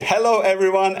hello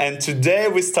everyone, and today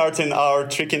we're starting our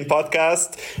tricking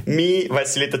podcast. Me,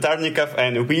 Vasily Tatarnikov,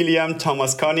 and William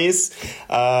Thomas Konis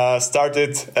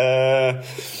started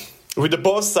with the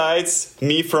both sides.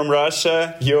 Me from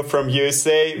Russia, you from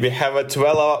USA. We have a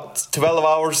 12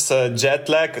 hours jet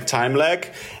lag, time lag,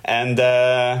 and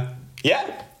I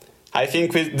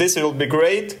think this will be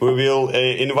great. We will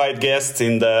invite guests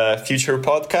in the future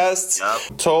podcasts,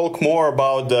 talk more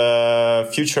about the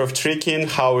future of tricking,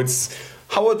 how it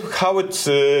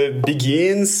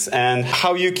begins, and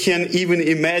how you can even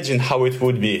imagine how it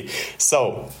would be.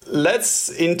 So let's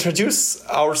introduce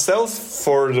ourselves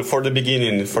for the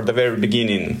beginning, for the very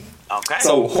beginning. Okay.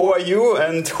 So who are you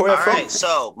and who are you from? All right.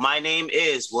 So my name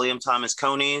is William Thomas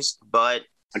Konis, but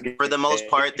for the most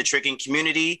part, the tricking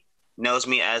community knows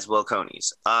me as Will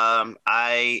Konis.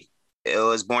 I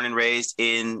was born and raised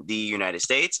in the United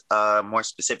States, more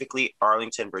specifically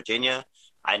Arlington, Virginia.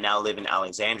 I now live in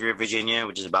Alexandria, Virginia,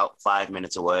 which is about 5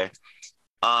 minutes away.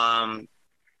 I've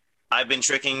been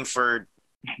tricking for,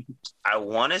 I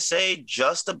want to say,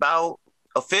 just about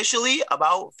officially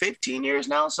about 15 years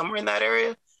now, somewhere in that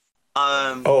area.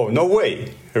 Oh, no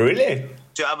way. Really?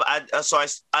 I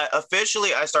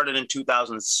started in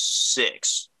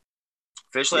 2006.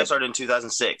 Officially, I started in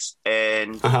 2006,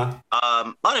 and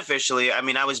unofficially, I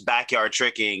mean, I was backyard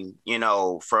tricking,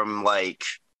 from like,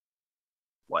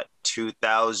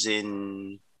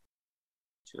 2000,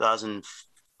 around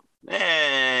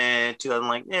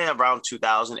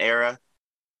 2000 era.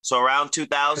 So around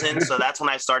 2000, so that's when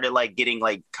I started like getting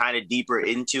like kind of deeper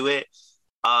into it.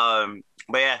 But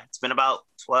yeah, it's been about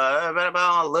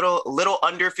a little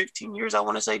under 15 years, I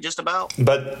want to say, just about.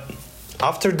 But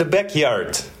after the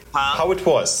backyard. How it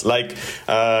was like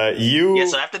you. Yeah,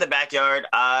 so after the backyard,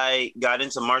 I got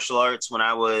into martial arts when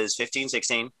I was 15,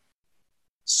 16.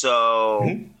 So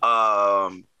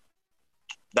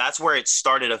that's where it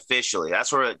started officially.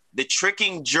 That's where the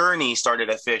tricking journey started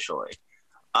officially.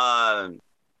 I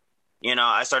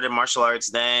started martial arts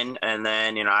then, and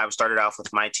then, I started off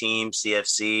with my team,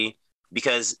 CFC,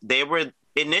 because they were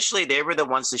the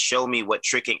ones to show me what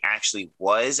tricking actually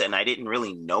was, and I didn't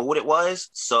really know what it was.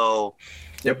 So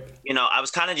I was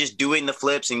kind of just doing the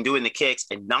flips and doing the kicks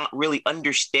and not really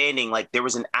understanding like there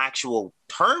was an actual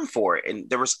term for it and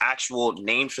there was actual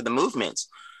names for the movements.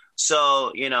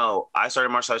 So, I started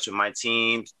martial arts with my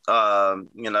team.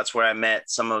 That's where I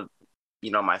met some of,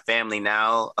 my family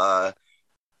now.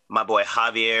 My boy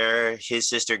Javier, his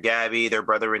sister Gabby, their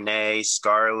brother Renee,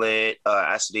 Scarlett,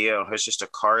 Asadia, and her sister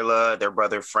Carla, their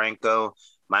brother Franco,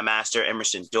 my master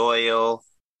Emerson Doyle,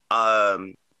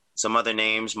 some other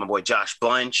names, my boy Josh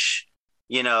Bunch.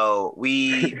 We all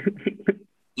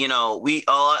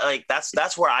like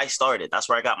that's where I started. That's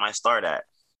where I got my start at.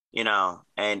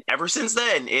 And ever since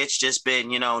then, it's just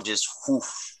been, it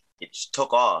just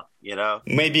took off,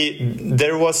 Maybe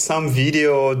there was some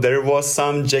video, there was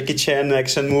some Jackie Chan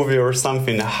action movie or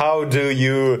something. How do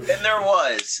you... And there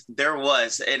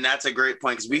was. And that's a great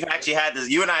point because we've actually had this,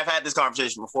 you and I have had this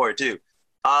conversation before too.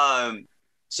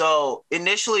 So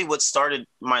initially what started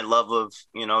my love of,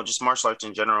 just martial arts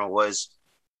in general was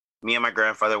me and my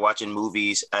grandfather watching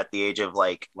movies at the age of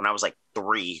like, when I was like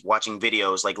 3, watching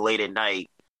videos like late at night,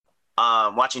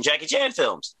 watching Jackie Chan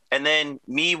films. And then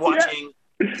me watching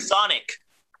Sonic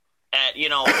at,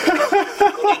 in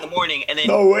the morning, and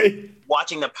then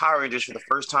watching the Power Rangers for the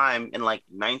first time in like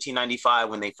 1995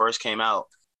 when they first came out.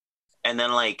 And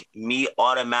then like me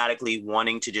automatically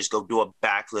wanting to just go do a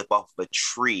backflip off of a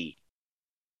tree.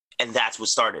 And that's what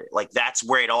started. Like, that's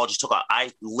where it all just took off.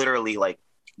 I literally like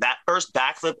that first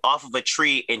backflip off of a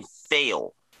tree and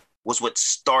fail was what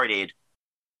started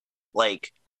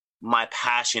like my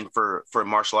passion for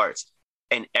martial arts.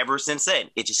 And ever since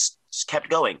then, it just kept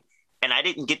going. And I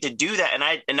didn't get to do that. And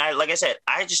I, like I said,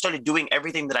 I just started doing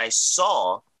everything that I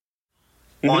saw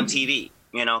on TV,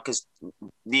 because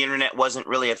the internet wasn't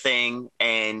really a thing.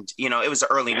 And, it was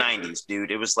the early 90s, dude.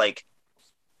 It was like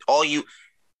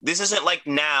this isn't like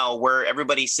now where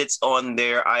everybody sits on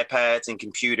their iPads and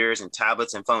computers and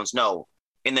tablets and phones. No,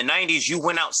 in the 90s, you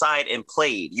went outside and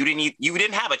played. You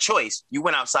didn't have a choice. You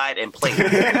went outside and played.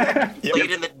 You played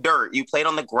in the dirt. You played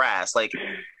on the grass.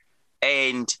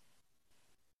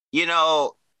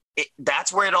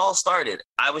 That's where it all started.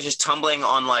 I was just tumbling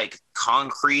on like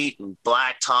concrete and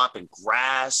blacktop and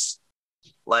grass.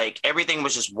 Like everything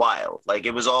was just wild. Like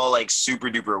it was all like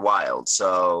super duper wild.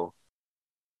 So,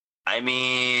 I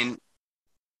mean,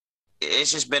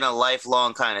 it's just been a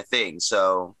lifelong kind of thing.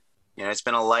 So, it's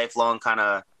been a lifelong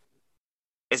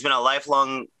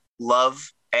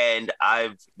love. And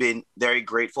I've been very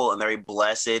grateful and very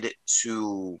blessed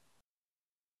to,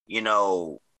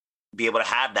 be able to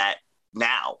have that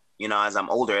now. as I'm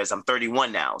older, as I'm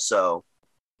 31 now. So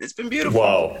it's been beautiful.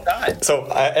 Wow. So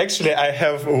I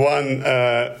have one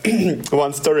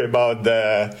one story about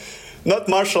the not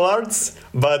martial arts,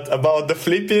 but about the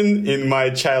flipping in my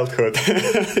childhood.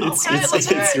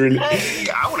 It's really. Hey,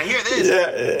 I want to hear this.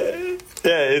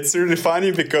 Yeah, it's really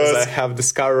funny because I have the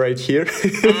scar right here.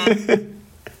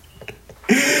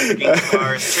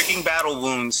 Tricking battle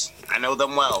wounds. I know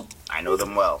them well.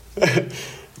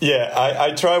 Yeah,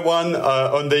 I try one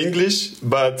on the English,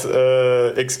 but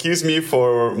excuse me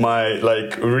for my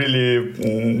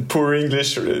really poor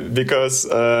English because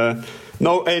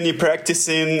no any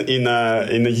practicing in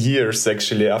a years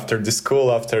actually after the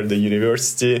school, after the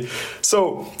university.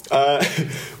 So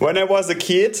when I was a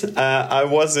kid, I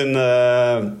was in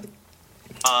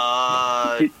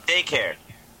daycare.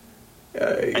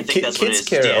 I think that's what it is.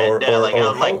 Care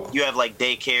you have like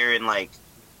daycare and like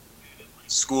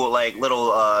school, like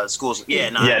little schools. Yeah,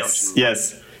 no, yes.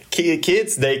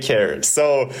 Kids daycare.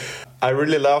 So I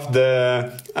really love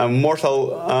the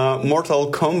Mortal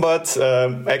Kombat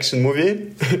action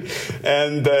movie,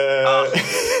 and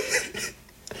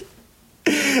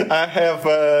I have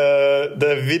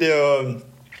the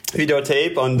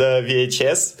videotape on the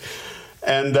VHS,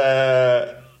 and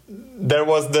there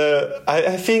was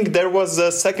I think there was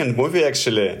a second movie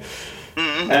actually.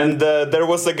 Mm-hmm. And there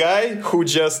was a guy who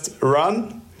just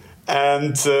ran,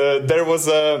 and there was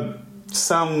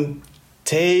some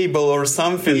table or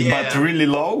something, but really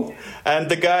low, and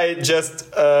the guy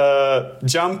just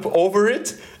jump over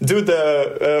it, do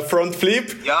the front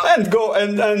flip, and go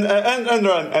and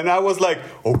run. And I was like,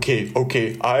 okay,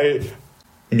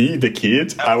 the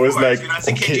kid, I was like,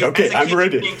 okay, I'm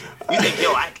ready. You think,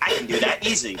 yo, I can do that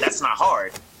easy. That's not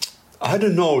hard. I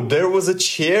don't know. There was a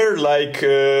chair like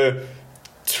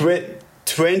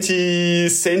 20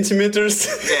 centimeters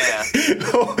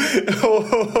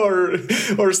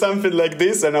or something like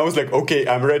this, and I was like, okay,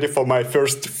 I'm ready for my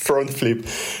first front flip,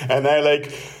 and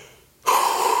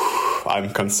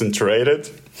I'm concentrated,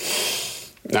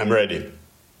 I'm ready.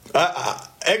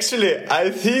 Actually, I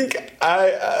think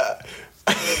I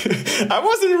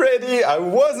wasn't ready. I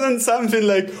wasn't something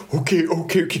like okay.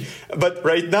 But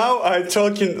right now I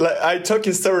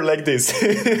talking story like this.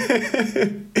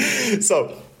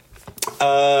 So,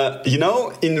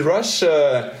 in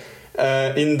Russia,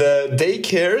 in the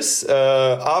daycares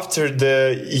after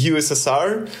the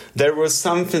USSR, there was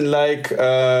something like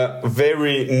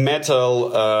very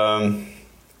metal.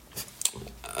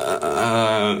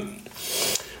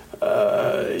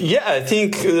 I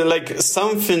think like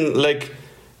something like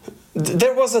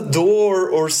there was a door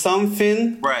or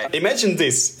something. Right. Imagine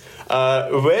this: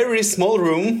 very small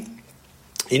room.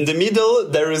 In the middle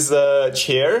there is a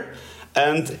chair,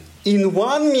 and in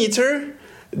 1 meter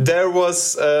there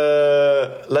was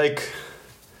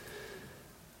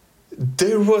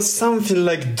something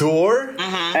like door,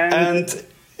 and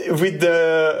with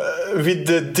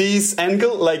this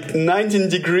angle like 19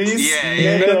 degrees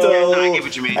metal. I get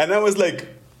what you mean. And I was like,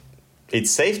 it's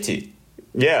safety.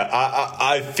 Yeah,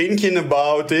 I'm thinking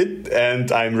about it,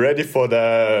 and I'm ready for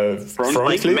the front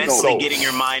flip. Mentally getting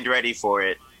your mind ready for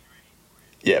it.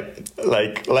 Yeah,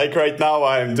 like right now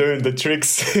I'm doing the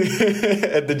tricks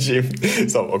at the gym.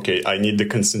 So okay, I need to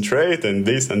concentrate and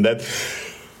this and that.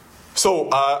 So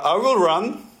I will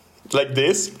run like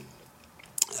this,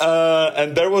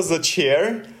 and there was a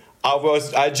chair.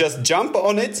 I just jump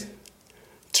on it,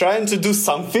 trying to do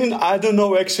something. I don't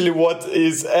know actually what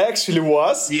is actually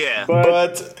was. Yeah.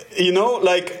 But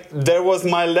like there was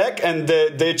my leg, and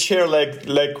the chair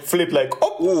like flip like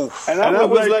Oof. And I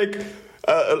was like.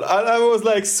 I was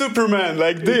like Superman,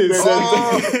 like this, and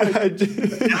I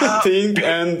think,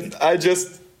 and I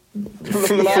just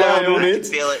fly on it.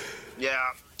 Feel it,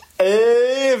 yeah.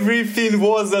 Everything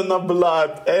was in the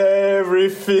blood,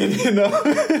 everything,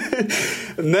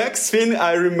 Next thing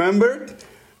I remembered,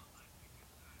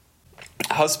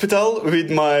 hospital with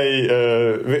my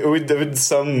with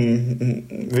some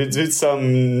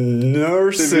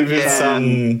nurse, with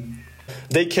some.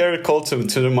 They called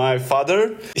to my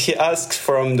father. He asked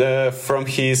from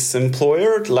his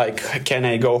employer, like, can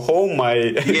I go home?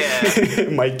 My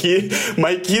kid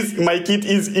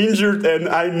is injured and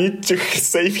I need to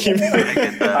save him.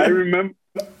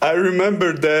 I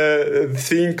remember the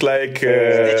thing like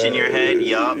stitch in your head.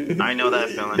 Yup, I know that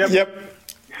feeling. Yep.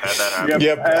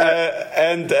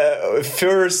 And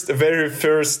very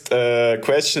first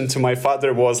question to my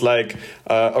father was like,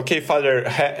 okay, father,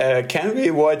 can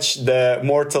we watch the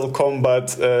Mortal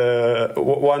Kombat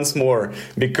once more?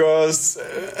 Because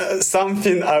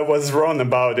something I was wrong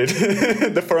about it,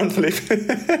 the front flip.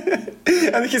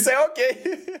 And he said,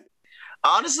 okay.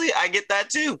 Honestly, I get that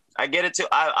too. I get it too.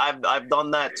 I've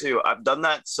done that too. I've done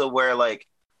that so where like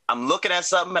I'm looking at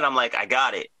something and I'm like, I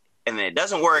got it, and then it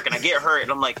doesn't work, and I get hurt,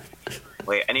 and I'm like,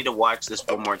 wait, I need to watch this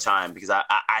one more time because I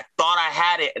thought I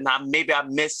had it, and maybe I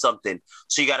missed something.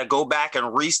 So you got to go back and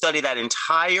restudy that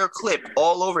entire clip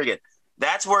all over again.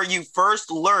 That's where you first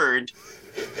learned.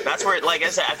 That's where, like I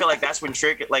said, I feel like that's when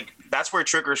that's where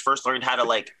trickers first learned how to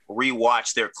like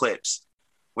rewatch their clips.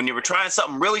 When you were trying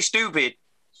something really stupid,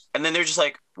 and then they're just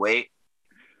like, wait,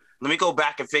 let me go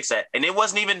back and fix that. And it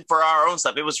wasn't even for our own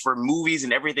stuff. It was for movies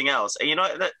and everything else. And you know,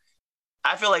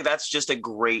 I feel like that's just a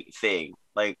great thing.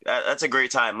 Like that's a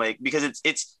great time. Like, because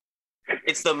it's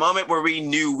the moment where we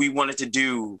knew we wanted to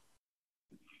do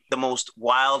the most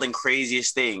wild and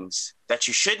craziest things that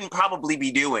you shouldn't probably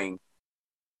be doing,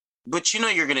 but you know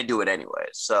you're going to do it anyway.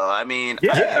 So, I mean,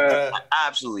 I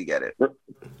absolutely get it.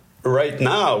 Right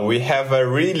now, we have a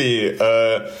really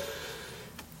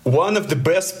one of the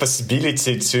best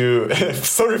possibility to.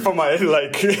 Sorry for my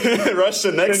like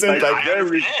Russian accent. Like,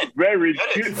 very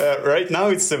good. Right now,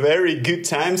 it's a very good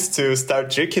times to start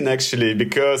tricking actually,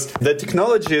 because the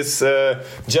technologies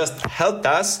just helped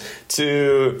us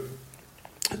to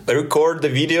record the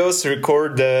videos,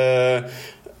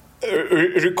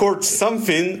 record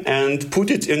something and put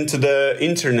it into the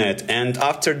internet, and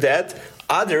after that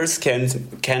others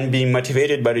can be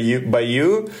motivated by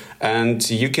you, and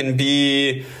you can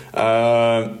be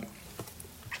the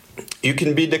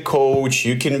coach,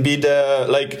 you can be the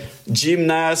like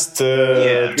gymnast,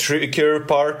 tricker,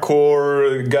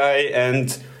 parkour guy,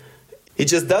 and it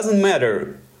just doesn't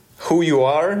matter who you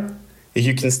are.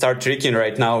 You can start tricking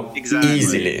right now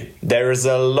easily. There is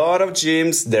a lot of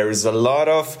gyms. There is a lot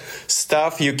of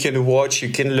stuff you can watch, you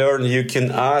can learn, you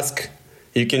can ask.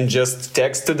 You can just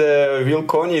text to the real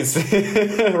Conies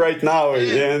right now.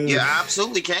 And you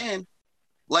absolutely can.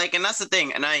 Like, and that's the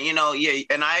thing. And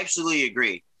I absolutely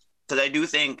agree. Because I do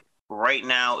think right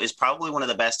now is probably one of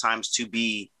the best times to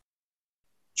be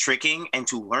tricking and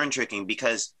to learn tricking,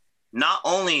 because not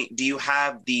only do you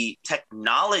have the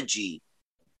technology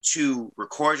to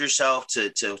record yourself,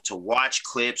 to watch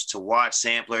clips, to watch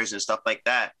samplers and stuff like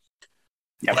that.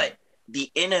 Yep. But the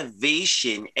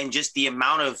innovation and just the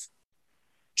amount of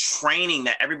training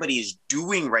that everybody is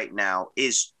doing right now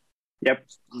is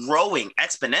growing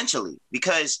exponentially,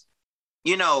 because,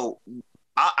 you know,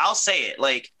 I'll say it,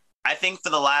 like, I think for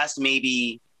the last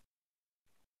maybe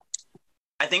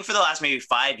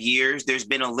 5 years, there's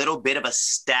been a little bit of a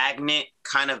stagnant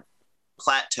kind of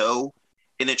plateau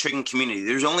in the tricking community.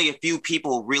 There's only a few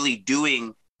people really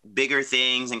doing bigger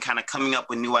things and kind of coming up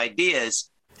with new ideas.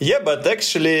 Yeah, but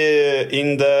actually,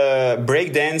 in the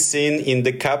breakdancing, in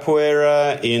the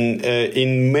capoeira,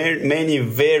 in many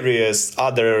various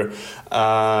other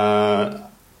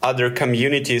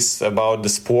communities about the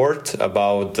sport,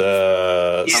 about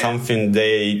something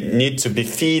they need to be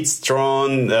fit,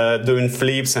 strong, doing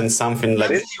flips and something like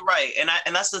that. Absolutely right,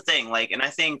 and that's the thing. Like, and I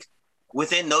think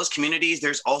within those communities,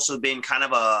 there's also been kind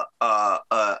of a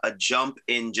jump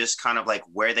in just kind of like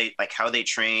where they, like how they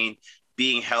train,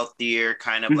 being healthier,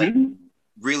 kind of like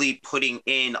really putting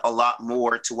in a lot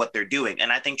more to what they're doing.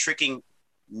 And I think tricking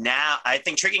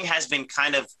has been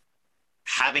kind of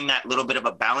having that little bit of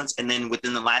a balance. And then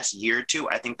within the last year or two,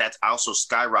 I think that's also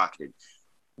skyrocketed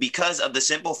because of the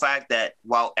simple fact that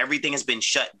while everything has been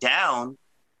shut down,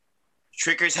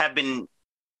 trickers have been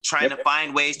trying to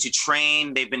find ways to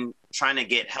train. They've been trying to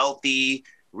get healthy,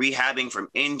 rehabbing from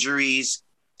injuries,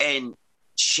 and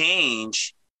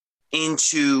change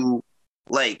into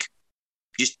like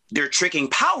just their tricking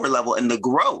power level and the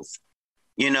growth,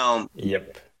 you know?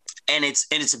 Yep. And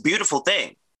it's a beautiful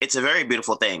thing. It's a very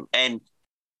beautiful thing. And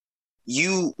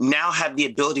you now have the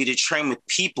ability to train with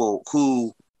people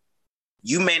who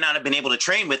you may not have been able to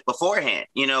train with beforehand.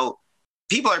 You know,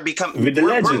 people are becoming with the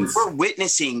legends. We're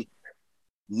witnessing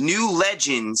new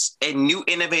legends and new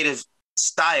innovative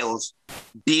styles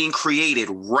being created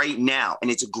right now.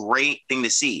 And it's a great thing to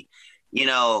see. You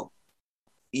know,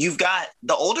 you've got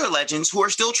the older legends who are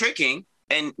still tricking,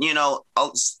 and, you know, a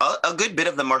good bit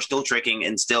of them are still tricking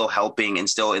and still helping and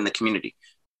still in the community.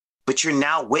 But you're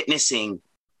now witnessing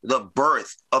the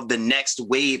birth of the next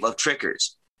wave of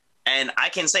trickers. And I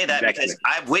can say that because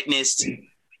I've witnessed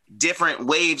different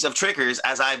waves of trickers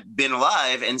as I've been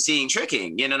alive and seeing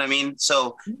tricking, you know what I mean?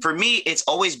 So for me, it's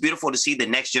always beautiful to see the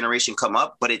next generation come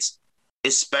up, but it's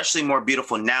especially more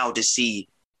beautiful now to see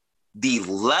the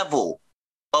level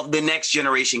of the next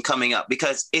generation coming up,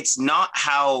 because it's not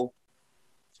how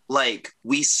like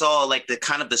we saw like the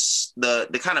kind of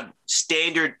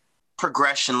standard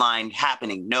progression line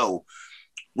happening. No,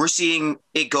 we're seeing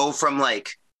it go from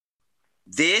like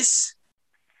this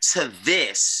to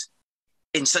this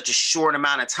in such a short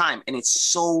amount of time. And it's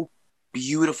so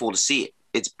beautiful to see it.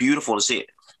 It's beautiful to see it.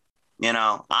 You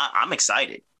know, I'm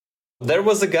excited. There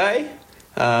was a guy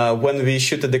when we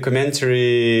shoot a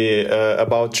documentary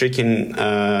about tricking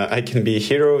I Can Be a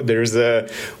Hero. There's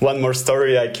one more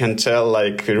story I can tell,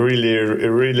 like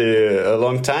really a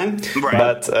long time. Right.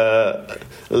 But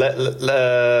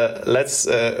let's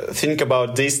think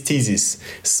about this thesis.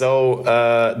 So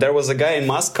there was a guy in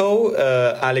Moscow,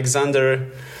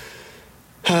 Alexander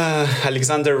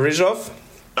Ryzhov,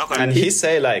 Okay. and he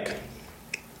say like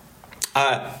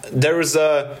there is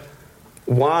a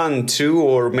 1, 2,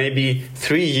 or maybe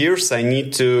 3 years I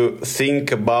need to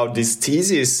think about this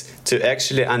thesis to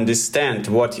actually understand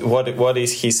what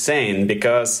is he saying,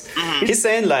 because he's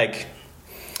saying like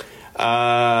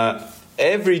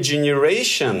every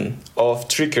generation of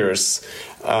trickers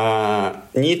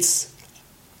needs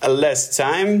less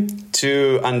time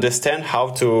to understand how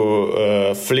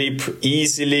to flip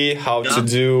easily, how to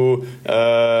do,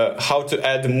 how to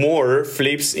add more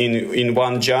flips in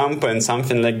one jump and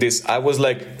something like this. I was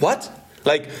like, what?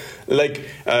 Like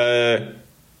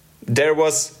there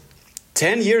was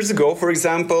 10 years ago, for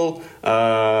example,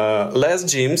 less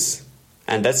gyms,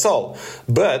 and that's all.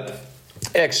 But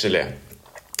actually,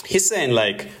 he's saying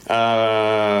like,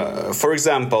 for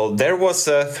example, there was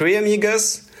 3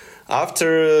 Amigas.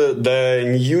 After the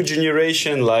new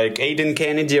generation, like Aiden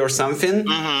Kennedy or something,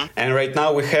 and right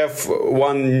now we have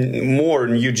one more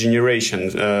new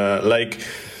generation. And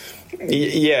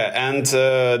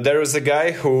there was a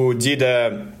guy who did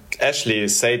Ashley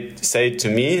said to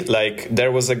me, like,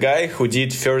 there was a guy who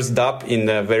did first dub in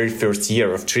the very first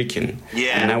year of tricking.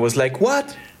 Yeah. And I was like,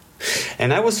 what?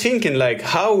 And I was thinking, like,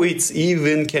 how it's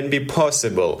even can be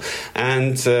possible.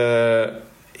 And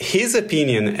his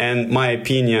opinion and my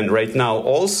opinion right now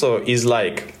also is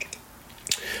like,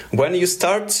 when you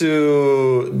start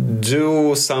to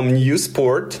do some new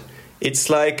sport, it's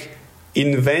like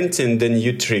inventing the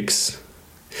new tricks.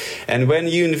 And when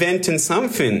you inventing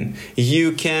something,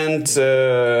 you can't,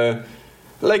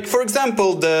 like, for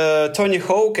example, the Tony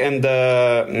Hawk and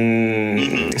the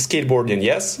skateboarding,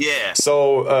 yes? Yeah.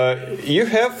 So you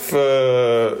have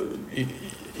a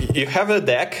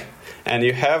deck, and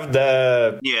you have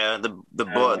the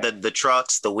the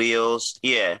trucks, the wheels,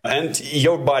 yeah, and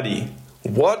your body.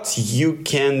 What you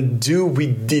can do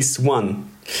with this one?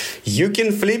 You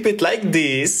can flip it like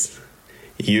this.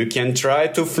 You can try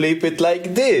to flip it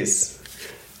like this.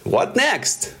 What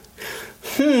next?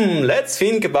 Let's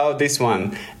think about this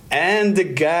one. And the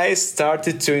guy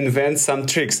started to invent some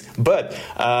tricks. But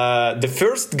the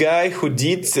first guy who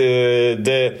did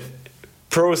the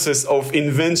process of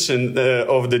invention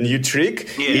of the new trick,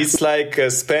 it's like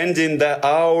spending the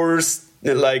hours,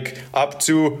 like up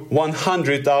to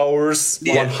 100 hours,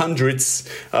 100s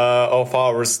of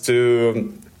hours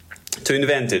to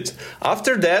invent it.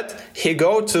 After that, he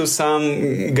go to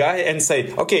some guy and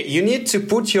say, okay, you need to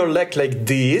put your leg like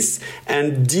this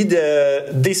and did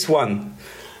this one.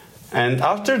 And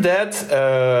after that,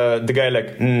 the guy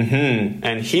like,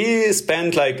 and he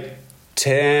spent like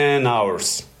 10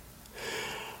 hours.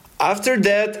 After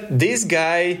that, this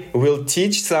guy will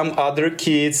teach some other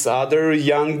kids, other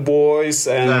young boys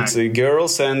and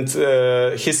girls, and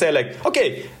he say like,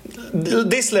 okay,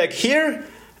 this leg here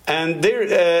and there,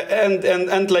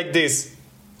 and like this,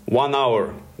 1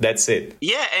 hour. That's it.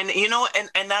 Yeah, and you know,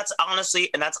 and that's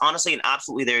honestly and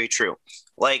absolutely very true.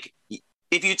 Like,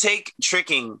 if you take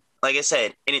tricking, like I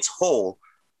said, in its whole,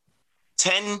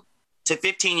 10 to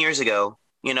 15 years ago,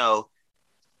 you know,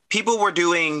 people were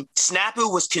doing,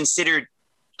 Snapu was considered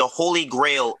the holy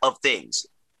grail of things.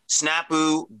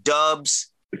 Snapu, dubs,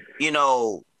 you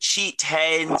know, cheat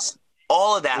tens,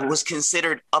 all of that was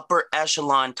considered upper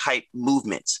echelon type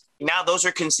movements. Now those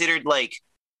are considered like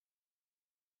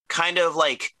kind of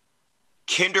like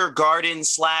kindergarten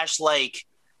 / like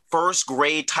first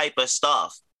grade type of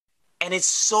stuff. And it's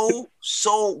so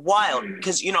wild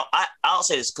because, you know, I'll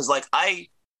say this because like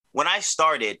when I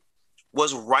started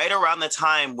was right around the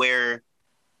time where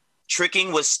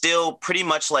tricking was still pretty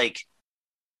much like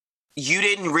you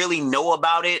didn't really know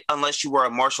about it unless you were a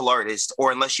martial artist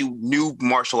or unless you knew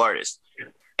martial artists.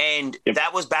 And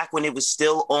that was back when it was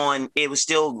still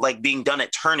like being done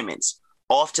at tournaments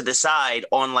off to the side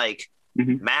on like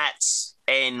mats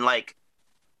and like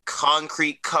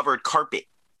concrete covered carpet.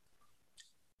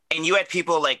 And you had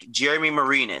people like Jeremy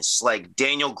Marinas, like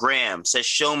Daniel Graham,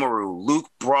 Seshomaru, Luke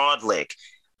Broadlick,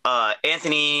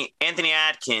 Anthony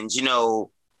Atkins, you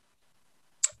know,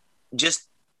 just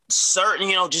certain,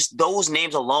 you know, just those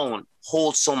names alone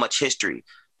hold so much history.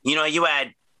 You know, you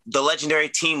had the legendary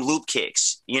Team Loop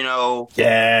Kicks, you know.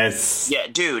 Yes. Yeah,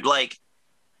 dude, like,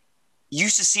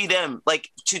 used to see them, like,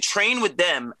 to train with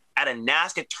them at a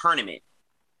NASCAR tournament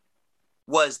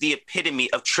was the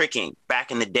epitome of tricking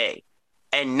back in the day.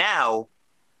 And now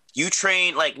you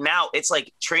train, like, now it's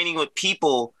like training with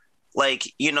people like,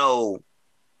 you know,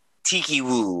 Tiki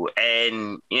Wu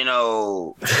and, you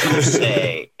know,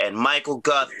 Jose and Michael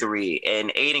Guthrie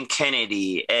and Aiden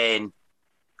Kennedy and,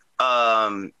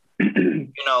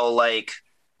 you know, like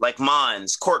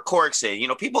Mons, Court Corkson, you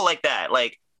know, people like that.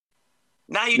 Like,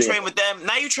 now you train with them.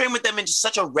 Now you train with them in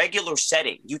such a regular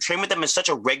setting. You train with them in such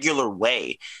a regular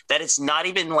way that it's not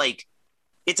even like,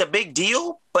 it's a big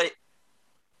deal, but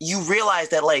you realize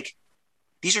that, like,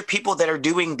 these are people that are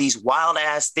doing these wild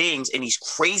ass things and these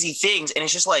crazy things. And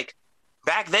it's just like,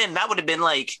 back then that would have been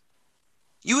like,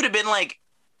 you would have been like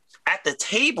at the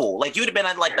table, like you would have been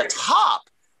at like the top.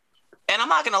 And I'm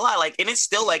not going to lie, like, and it's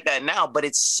still like that now, but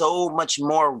it's so much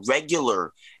more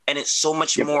regular and it's so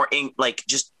much more like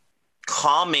just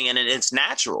calming and it's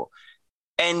natural.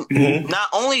 And not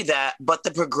only that, but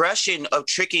the progression of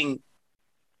tricking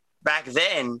back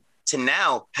then to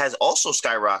now has also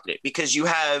skyrocketed because you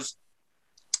have,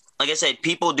 like I said,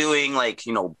 people doing like,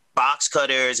 you know, box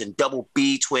cutters and double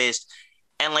B twist.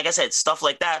 And like I said, stuff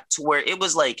like that to where it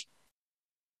was like,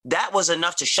 that was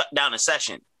enough to shut down a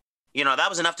session. You know, that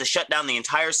was enough to shut down the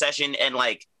entire session. And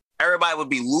like, everybody would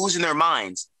be losing their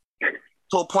minds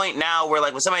to a point now where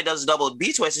like when somebody does a double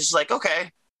B twist, it's just like,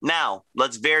 okay, now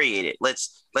let's variate it.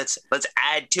 Let's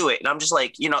add to it. And I'm just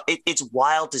like, you know, it's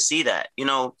wild to see that, you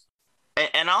know,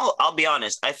 and I'll be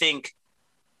honest. I think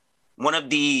one of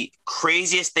the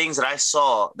craziest things that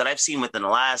I've seen within the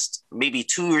last maybe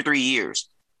 2 or 3 years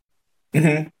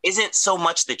isn't so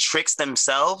much the tricks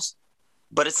themselves,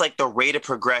 but it's like the rate of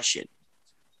progression.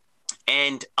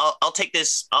 And I'll take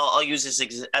this. I'll use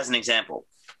this as an example.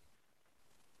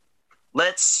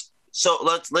 Let's take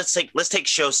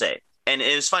Shosei. And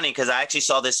it was funny because I actually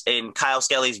saw this in Kyle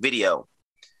Skelly's video.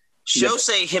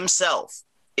 Shosei himself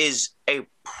is a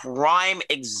prime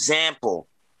example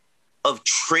of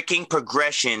tricking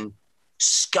progression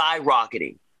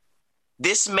skyrocketing.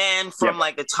 This man from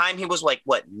like the time he was like,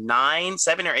 what, 9,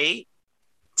 7 or 8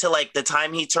 to like the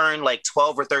time he turned like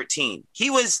 12 or 13, he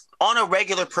was on a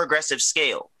regular progressive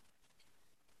scale.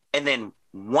 And then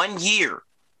 1 year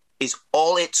is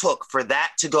all it took for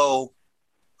that to go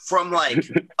from like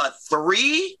a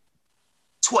 3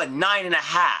 to a 9.5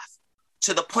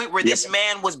 to the point where this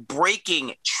man was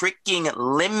breaking tricking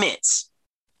limits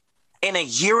in a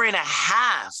year and a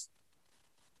half.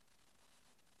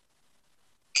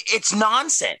 It's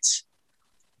nonsense,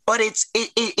 but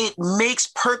it makes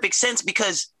perfect sense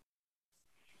because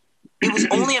it was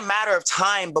only a matter of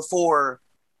time before,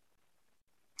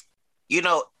 you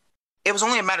know, it was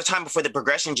only a matter of time before the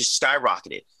progression just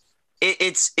skyrocketed.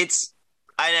 And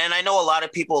I know a lot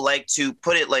of people like to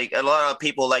put it like a lot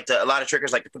of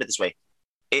trickers like to put it this way.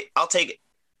 It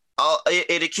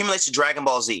accumulates to Dragon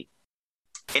Ball Z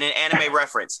in an anime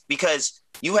reference because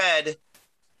you had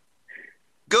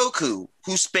Goku,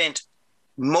 who spent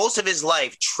most of his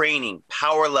life training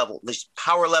power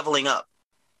leveling up.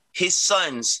 His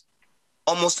sons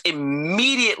almost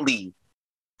immediately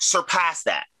surpassed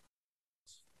that.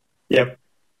 Yep.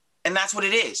 And that's what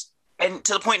it is. And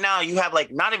to the point now you have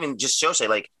like, not even just Shosei,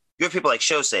 like you have people like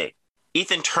Shosei,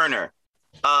 Ethan Turner,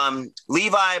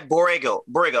 Levi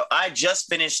Borrego. I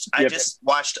just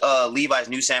watched Levi's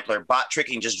new sampler. Bot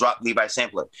Tricking just dropped Levi's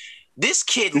sampler. This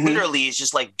kid literally is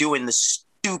just like doing the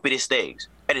stupidest things.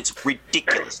 And it's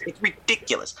ridiculous. It's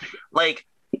ridiculous. Like,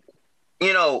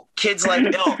 you know, kids like,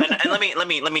 and let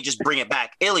me just bring it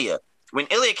back. Ilya. When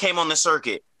Ilya came on the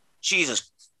circuit, Jesus,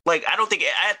 like, I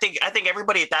think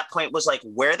everybody at that point was like,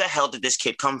 where the hell did this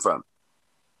kid come from?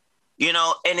 You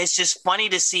know, and it's just funny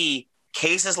to see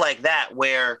cases like that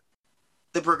where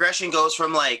the progression goes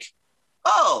from like,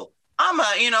 oh, I'm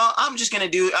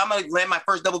gonna land my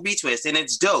first double B twist and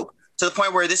it's dope, to the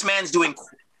point where this man's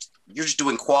you're just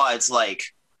doing quads. Like,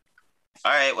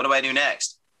 all right, what do I do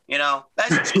next? You know,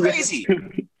 that's crazy.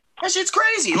 That shit's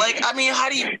crazy. Like, I mean, how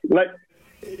do you like?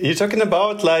 You're talking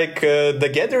about like the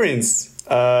gatherings,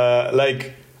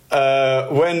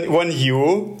 when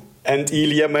you and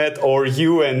Ilya met, or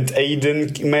you and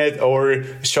Aiden met, or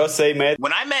Shosei met.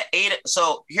 When I met Aiden,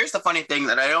 so here's the funny thing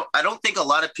that I don't think a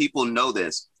lot of people know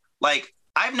this. Like,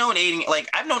 I've known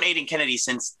Aiden Kennedy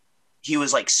since he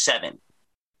was like 7.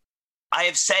 I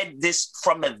have said this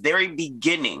from the very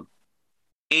beginning.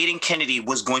 Aiden Kennedy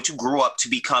was going to grow up to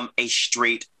become a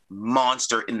straight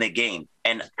monster in the game.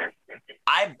 And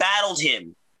I battled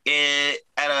him at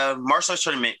a martial arts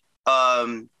tournament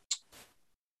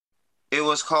It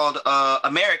was called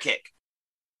Amerikick.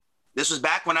 This was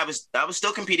back when I was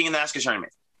still competing in the Oscar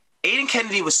tournament. Aiden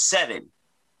Kennedy was 7.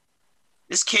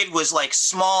 This kid was like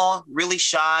small, really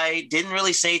shy, didn't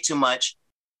really say too much,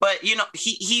 but you know,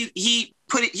 he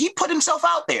put himself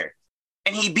out there,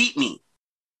 and he beat me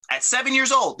at 7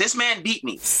 years old. This man beat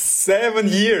me. 7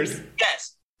 years.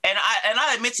 Yes, and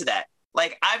I admit to that.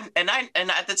 Like and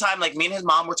at the time, like me and his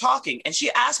mom were talking, and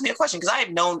she asked me a question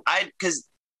because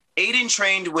Aiden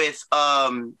trained with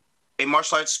a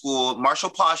martial arts school, Martial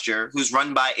Posture, who's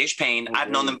run by Ish Payne. Mm-hmm. I've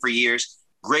known them for years.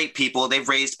 Great people. They've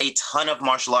raised a ton of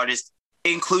martial artists,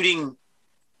 including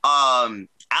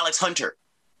Alex Hunter.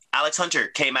 Alex Hunter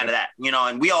came out of that, you know,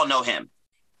 and we all know him.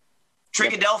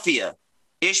 Trichadelphia,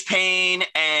 Ish Payne,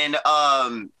 and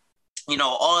you know,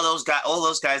 all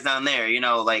those guys down there, you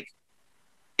know, like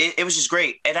it was just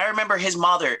great. And I remember his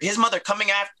mother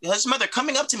coming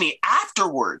up to me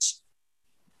afterwards,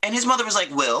 and his mother was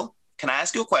like, "Will, can I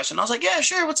ask you a question?" I was like, "Yeah,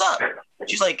 sure. What's up?"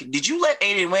 She's like, "Did you let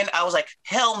Aiden win?" I was like,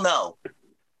 "Hell no.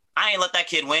 I ain't let that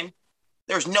kid win.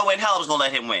 There's no way in hell I was gonna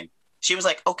let him win." She was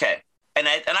like, "Okay." And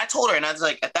I told her, and I was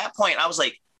like, at that point, I was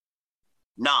like,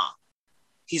 "Nah,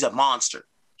 he's a monster.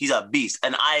 He's a beast."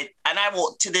 And I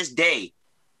will to this day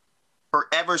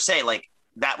forever say, like,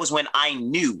 that was when I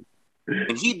knew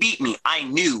when he beat me, I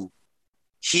knew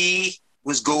he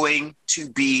was going to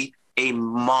be a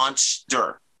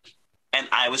monster. And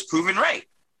I was proven right.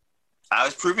 I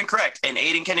was proven correct. And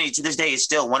Aiden Kennedy to this day is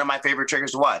still one of my favorite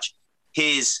triggers to watch.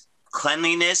 His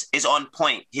cleanliness is on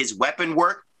point. His weapon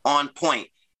work on point.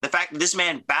 The fact that this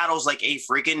man battles like a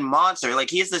freaking monster, like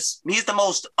he's the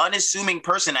most unassuming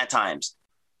person at times.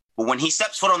 But when he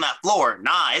steps foot on that floor,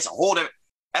 it's a whole different.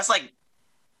 That's like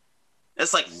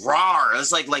raw.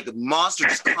 It's like the monster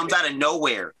just comes out of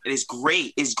nowhere. It is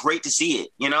great. It's great to see it,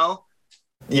 you know?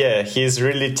 Yeah, he's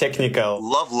really technical.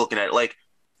 Love looking at it. Like,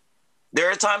 there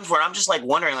are times where I'm just like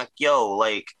wondering, like, yo,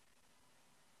 like,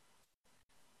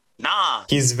 nah.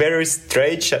 He's very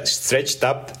stretched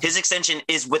up. His extension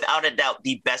is without a doubt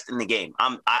the best in the game.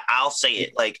 I'll say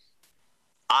it. Like,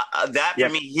 that for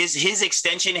me, his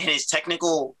extension and his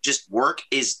technical just work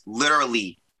is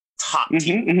literally top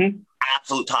tier. Mm-hmm.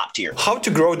 Absolute top tier. How to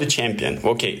grow the champion?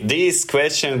 Okay, this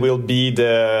question will be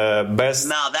the best.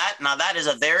 Now that is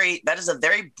a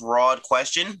very broad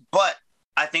question, but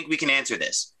I think we can answer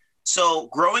this. So,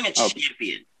 growing a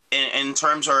champion in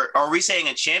terms, are we saying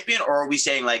a champion, or are we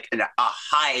saying like a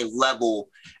high level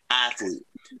athlete?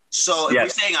 So, if we're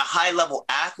saying a high level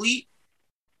athlete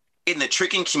in the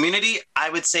tricking community, I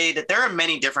would say that there are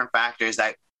many different factors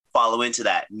that follow into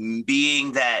that,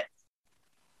 being that,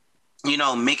 you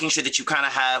know, making sure that you kind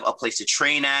of have a place to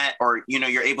train at, or, you know,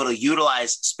 you're able to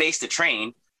utilize space to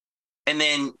train. And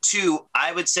then 2,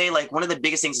 I would say like one of the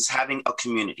biggest things is having a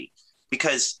community,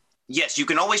 because yes, you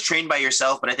can always train by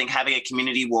yourself, but I think having a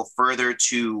community will further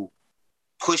to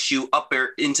push you up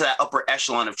into that upper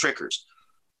echelon of trickers.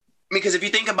 Because if you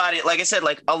think about it, like I said,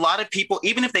 like a lot of people,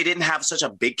 even if they didn't have such a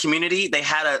big community, they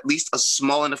had at least a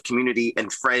small enough community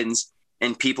and friends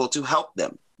and people to help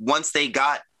them once they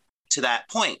got to that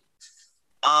point.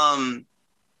 I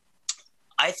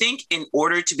think in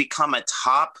order to become a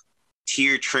top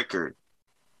tier tricker,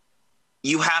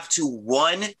 you have to,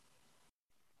 1,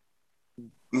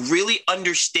 really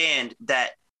understand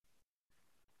that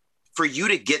for you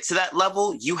to get to that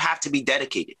level, you have to be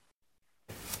dedicated.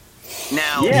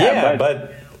 Now,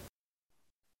 but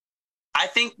I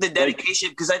think the dedication,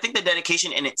 because I think the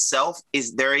dedication in itself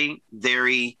is very,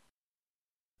 very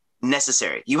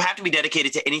necessary. You have to be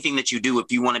dedicated to anything that you do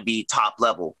if you want to be top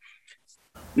level,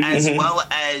 as well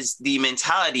as the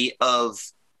mentality of,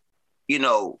 you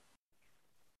know,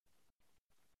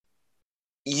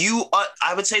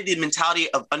 I would say the mentality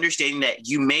of understanding that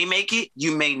you may make it,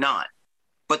 you may not,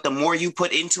 but the more you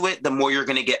put into it, the more you're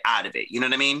going to get out of it. You know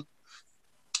what I mean?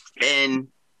 And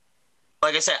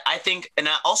like I said, I think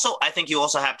you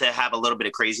also have to have a little bit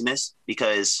of craziness,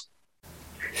 because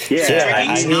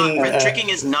tricking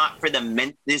is not for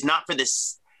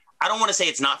this. I don't want to say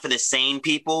it's not for the sane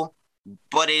people,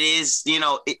 but it is, you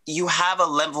know, you have a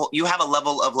level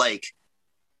of like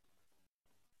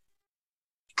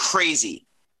crazy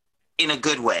in a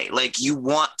good way. Like, you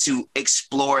want to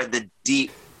explore the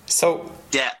deep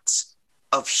depths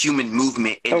of human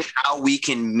movement and how we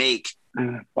can make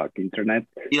fuck internet.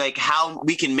 Like, how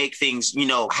we can make things, you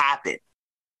know, happen.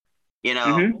 You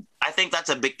know, I think that's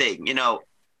a big thing. You know,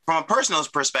 from a personal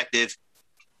perspective,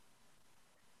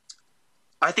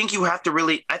 I think you have to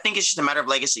really, I think it's just a matter of,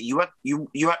 like I said, you have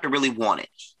to really want it.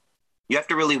 You have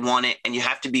to really want it, and you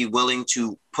have to be willing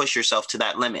to push yourself to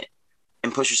that limit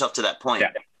and push yourself to that point.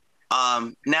 Yeah.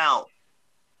 Now,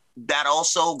 that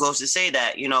also goes to say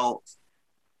that,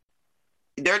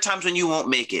 there are times when you won't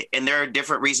make it, and there are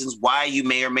different reasons why you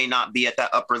may or may not be at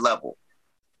that upper level,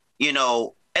 and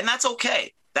that's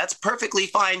okay. That's perfectly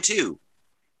fine too.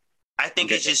 I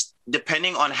think it's just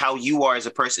depending on how you are as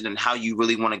a person and how you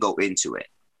really want to go into it.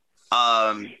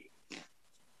 And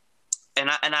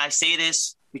I say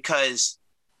this because,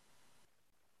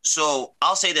 so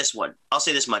I'll say this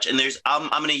much, and I'm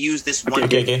going to use this one.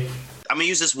 Okay. I'm going to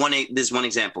use this one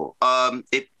example.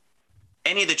 If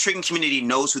any of the tricking community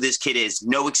knows who this kid is,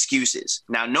 No Excuses.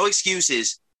 Now, No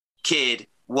Excuses kid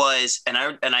was, and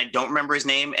I don't remember his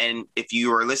name. And if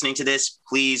you are listening to this,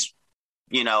 please,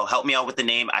 help me out with the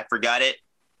name. I forgot it.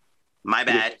 My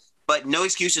bad. But No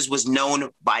Excuses was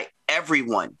known by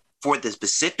everyone for the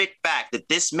specific fact that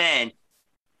this man,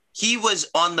 he was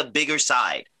on the bigger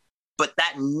side, but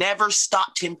that never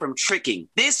stopped him from tricking.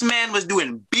 This man was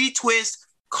doing B-twists,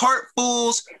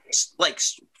 cartfuls, like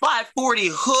 540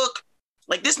 hook.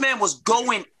 Like, this man was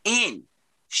going in.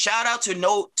 Shout out to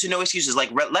No Excuses.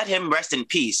 Like, let him rest in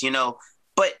peace,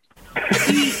 But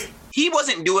he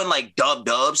wasn't doing like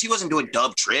dubs. He wasn't doing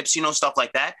dub trips, stuff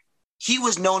like that. He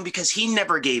was known because he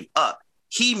never gave up.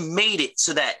 He made it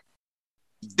so that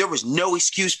there was no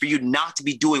excuse for you not to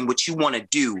be doing what you want to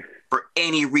do for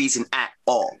any reason at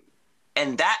all.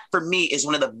 And that, for me, is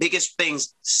one of the biggest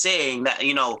things, saying that,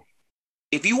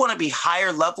 if you want to be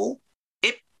higher level,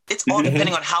 it's all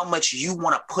depending on how much you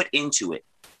want to put into it.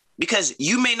 Because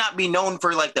you may not be known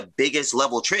for like the biggest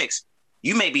level tricks.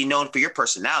 You may be known for your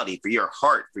personality, for your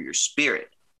heart, for your spirit.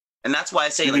 And that's why I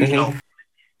say, like,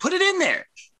 put it in there.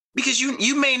 Because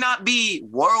you may not be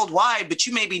worldwide, but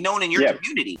you may be known in your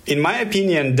community. In my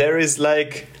opinion, there is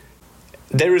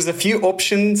a few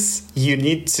options you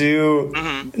need to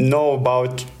know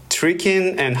about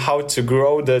tricking and how to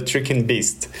grow the tricking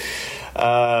beast.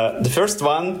 The first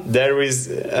one, there is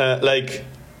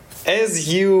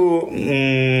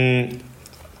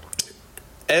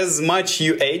as much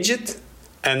you aged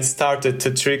and started to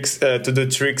do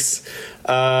tricks,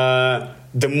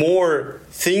 the more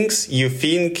things you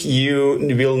think you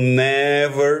will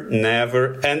never,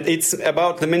 and it's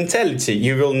about the mentality.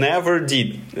 You will never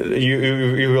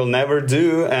you will never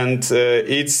do, and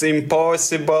it's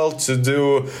impossible to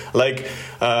do. Like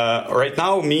right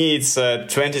now, me, it's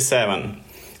 27.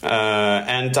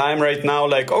 And I'm right now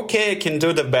like, okay, I can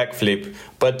do the backflip,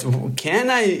 but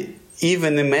can I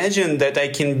even imagine that I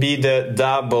can be the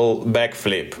double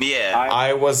backflip? Yeah.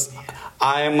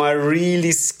 I'm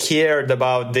really scared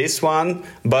about this one,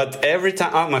 but every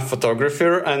time I'm a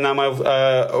photographer, and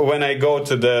when I go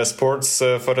to the sports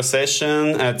photo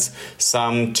session at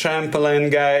some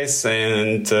trampoline guys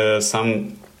and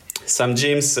some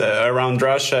gyms around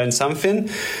Russia and something,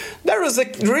 there was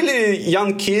really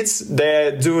young kids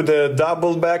that do the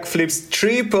double backflips,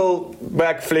 triple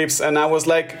backflips, and I was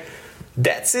like,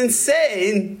 that's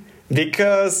insane,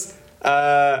 because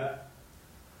like,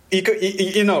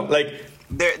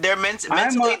 they're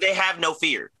mentally they have no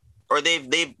fear, or they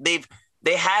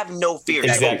have no fear.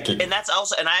 Exactly. And that's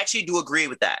also, and I actually do agree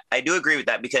with that. I do agree with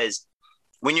that, because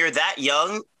when you're that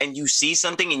young and you see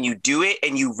something and you do it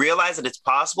and you realize that it's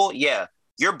possible, your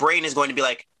brain is going to be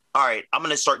like, all right, I'm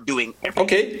going to start doing everything.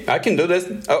 Okay, I can do this.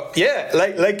 Oh, yeah,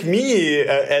 like me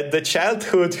at the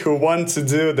childhood who want to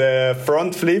do the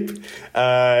front flip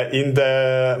in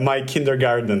my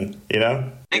kindergarten,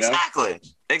 Exactly.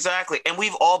 And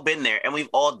we've all been there, and we've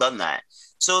all done that.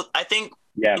 So I think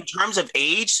in terms of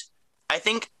age, I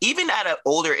think even at an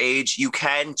older age, you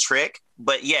can trick,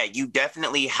 but you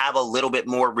definitely have a little bit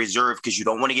more reserve, because you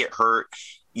don't want to get hurt.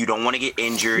 You don't want to get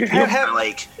injured.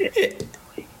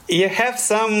 You have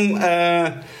some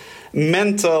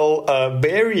mental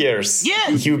barriers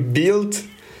you build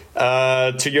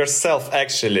to yourself,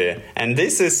 actually. And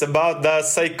this is about the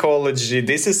psychology.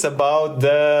 This is about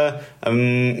the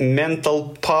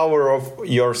mental power of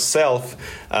yourself.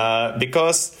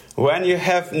 Because when you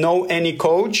have any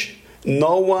coach,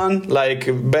 no one, like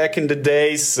back in the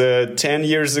days, 10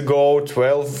 years ago,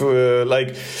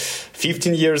 12,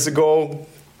 15 years ago,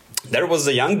 there was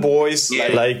the young boys,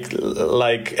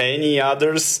 like any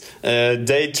others.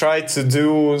 They tried to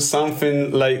do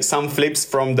something like some flips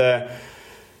from the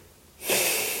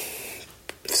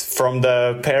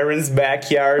parents'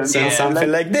 backyards and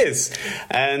something like this.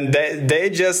 And they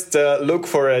just look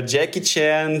for a Jackie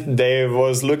Chan. They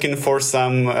was looking for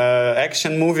some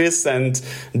action movies, and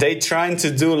they trying to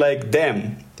do like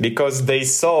them, because they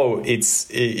saw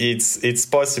it's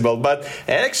possible. But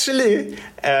actually,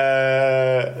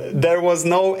 there was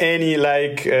no any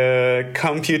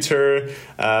computer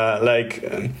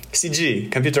CG,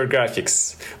 computer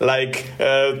graphics,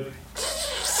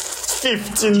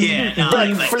 15 Yeah, no, like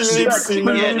the backflips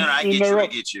super, in a yeah, row. no, I in get a you, I row.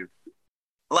 get you.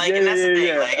 Like, Yeah, and that's the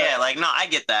yeah, thing. yeah. Like, no, I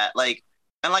get that. Like,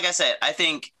 and like I said, I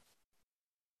think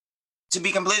to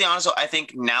be completely honest, I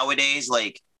think nowadays,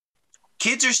 like,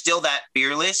 kids are still that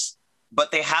fearless,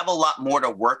 but they have a lot more to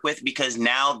work with because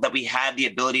now that we have the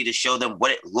ability to show them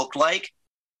what it looked like,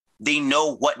 they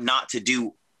know what not to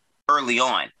do early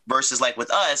on. Versus like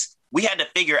with us, we had to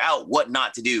figure out what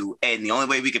not to do, and the only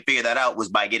way we could figure that out was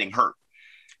by getting hurt.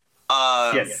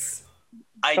 Yes.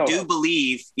 I So- do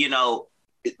believe, you know,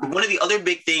 one of the other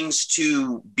big things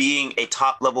to being a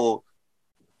top level,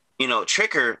 you know,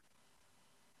 tricker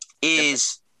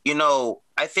is, you know,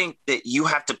 I think that you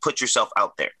have to put yourself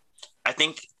out there. I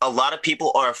think a lot of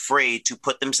people are afraid to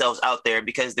put themselves out there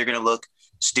because they're going to look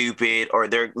stupid, or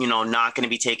they're, you know, not going to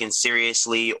be taken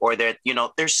seriously, or they're, you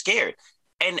know, they're scared.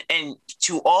 And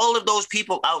to all of those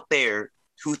people out there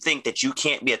who think that you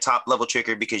can't be a top level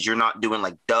tricker because you're not doing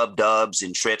like dubs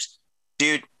and trips,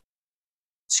 dude,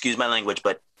 excuse my language,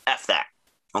 but F that.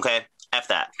 Okay? F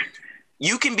that.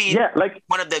 You can be like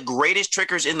one of the greatest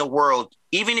trickers in the world,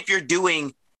 even if you're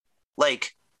doing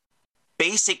like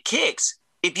basic kicks.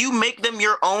 If you make them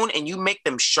your own and you make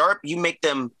them sharp, you make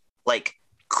them like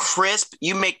crisp,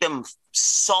 you make them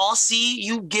saucy,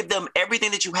 you give them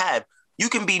everything that you have, you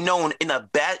can be known in the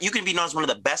best, you can be known as one of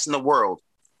the best in the world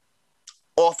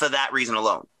off of that reason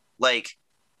alone. Like,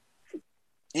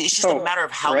 it's just a matter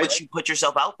of how much you put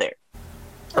yourself out there.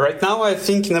 Right now, I'm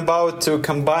thinking about to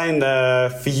combine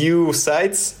a few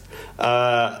sites.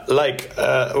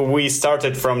 We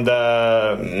started from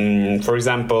the, for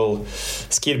example,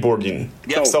 skateboarding.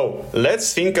 Yep. So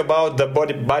let's think about the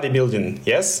bodybuilding.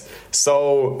 Yes.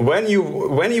 So when you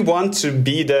want to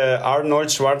be the Arnold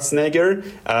Schwarzenegger,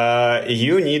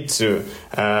 you need to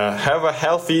have a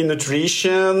healthy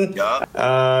nutrition.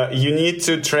 Yeah. You need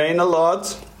to train a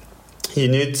lot. You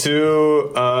need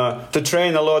to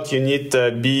train a lot. You need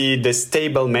to be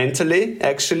stable mentally,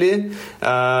 actually,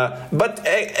 but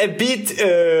a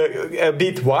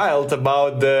bit wild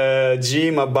about the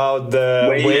gym, about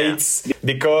the weights,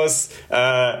 because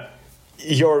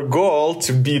your goal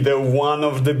to be the one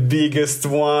of the biggest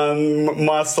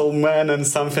muscle man and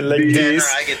something like this. No,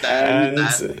 I get that. And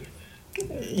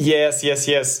yes.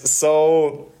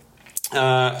 So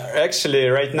actually,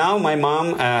 right now, my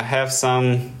mom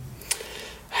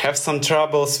have some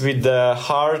troubles with the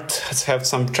heart, have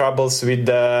some troubles with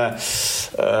the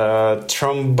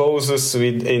thrombosis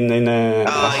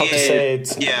how to say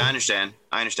it. Yeah, I understand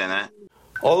that.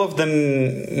 All of the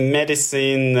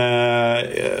medicine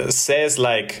says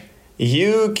like,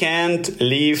 you can't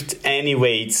lift any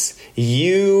weights.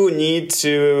 You need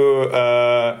to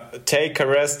take a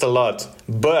rest a lot.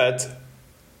 But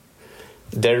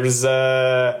there's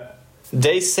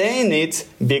they saying it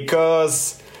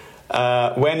because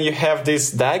when you have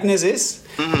this diagnosis,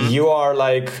 you are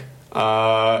like,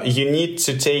 you need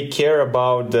to take care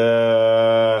about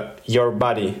your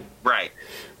body. Right.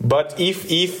 But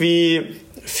if we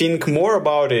think more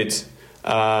about it,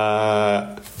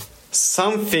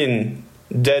 something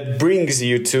that brings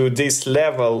you to this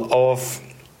level of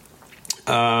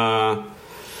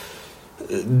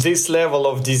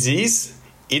disease,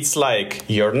 it's like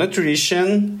your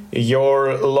nutrition,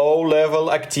 your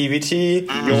low-level activity,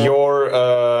 your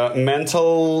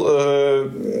mentality,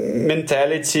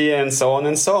 and so on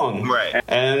and so on. Right.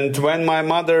 And when my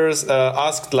mother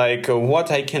asked like what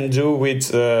I can do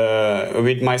with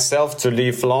myself to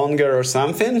live longer or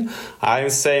something, I'm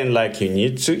saying like, you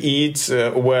need to eat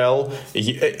well,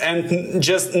 and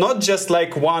not just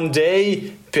like one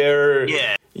day per.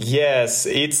 Yeah. Yes,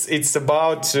 it's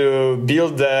about to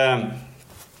build the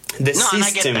system. And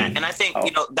I get that. And I think,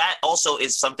 you know, that also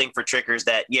is something for trickers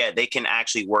that, they can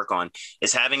actually work on,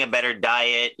 is having a better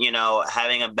diet, you know,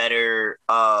 having a better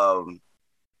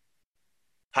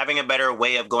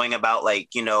way of going about,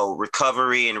 like, you know,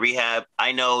 recovery and rehab.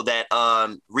 I know that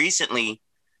recently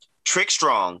Trick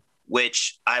Strong,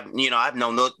 which I've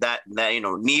known that you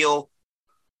know, Neil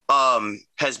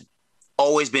has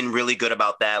always been really good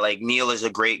about that. Like, Neil is a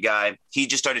great guy. He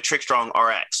just started Trick Strong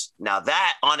RX. Now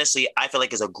that, honestly, I feel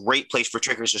like is a great place for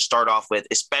trickers to start off with,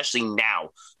 especially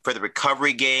now for the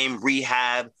recovery game,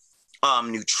 rehab,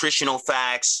 nutritional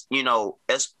facts, you know,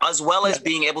 as well as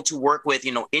being able to work with,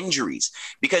 you know, injuries.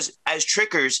 Because as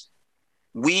trickers,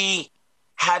 we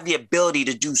have the ability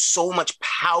to do so much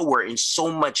power and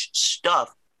so much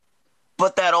stuff,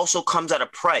 but that also comes at a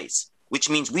price, which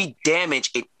means we damage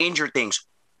and injure things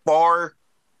far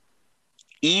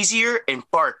easier and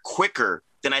far quicker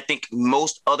than I think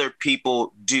most other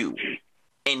people do.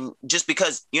 And just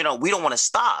because, you know, we don't want to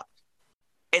stop.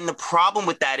 And the problem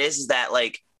with that is that,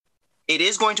 like, it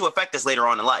is going to affect us later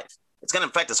on in life. It's going to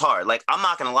affect us hard. Like, I'm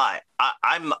not going to lie.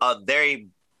 I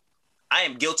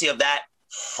am guilty of that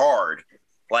hard.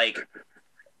 Like,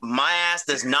 my ass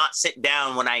does not sit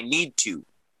down when I need to.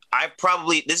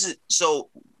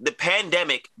 The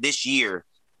pandemic this year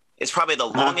is probably the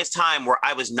longest time where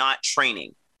I was not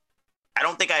training. I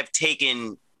don't think I've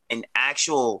taken an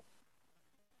actual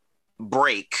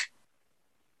break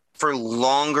for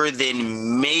longer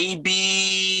than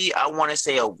maybe, I want to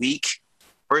say, a week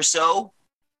or so.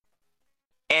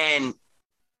 And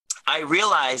I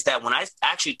realized that when I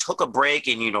actually took a break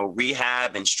and,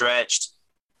 rehab and stretched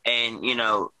and,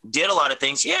 did a lot of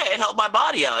things, it helped my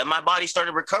body out, and my body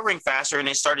started recovering faster, and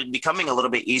it started becoming a little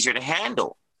bit easier to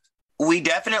handle. We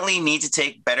definitely need to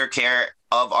take better care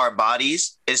of our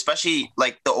bodies, especially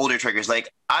like the older triggers.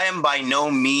 Like, I am by no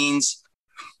means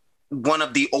one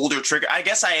of the older trigger. I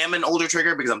guess I am an older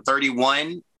trigger because I'm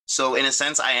 31. So in a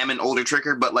sense, I am an older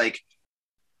trigger, but like,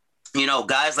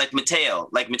 guys like Mateo,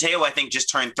 I think just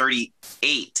turned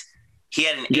 38. He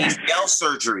had an ACL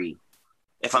surgery,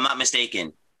 if I'm not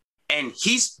mistaken, and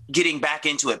he's getting back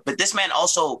into it. But this man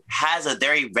also has a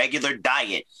very regular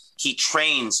diet. He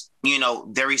trains,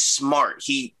 very smart.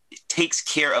 He takes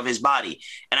care of his body.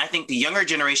 And I think the younger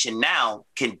generation now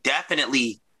can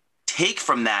definitely take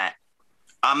from that.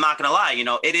 I'm not going to lie,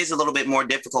 it is a little bit more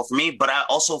difficult for me, but I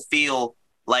also feel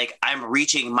like I'm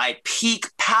reaching my peak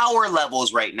power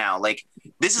levels right now. Like,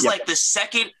 this is like the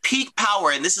second peak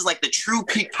power, and this is like the true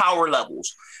peak power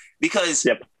levels, because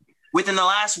within the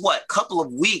last, couple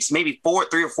of weeks, maybe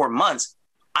 3 or 4 months,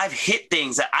 I've hit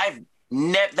things that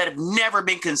that have never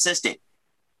been consistent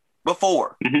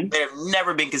before. That have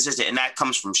never been consistent. And that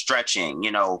comes from stretching,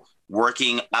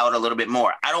 working out a little bit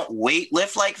more. I don't weight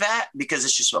lift like that because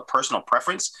it's just a personal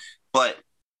preference, but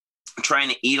trying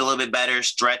to eat a little bit better,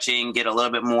 stretching, get a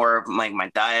little bit more of like my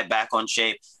diet back on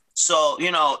shape. So,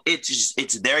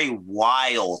 it's very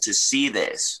wild to see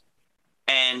this,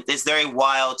 and it's very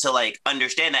wild to like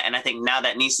understand that. And I think now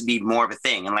that needs to be more of a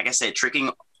thing. And like I said,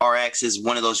 Tricking RX is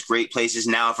one of those great places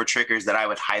now for trickers that I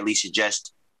would highly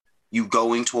suggest you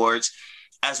going towards,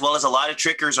 as well as a lot of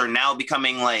trickers are now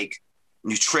becoming like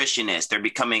nutritionists. They're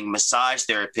becoming massage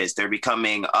therapists. They're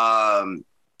becoming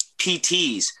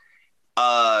PTs.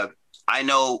 I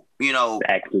know,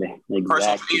 exactly.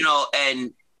 Personal,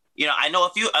 and I know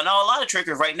a lot of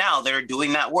trickers right now that are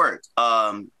doing that work.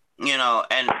 And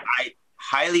I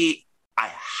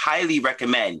highly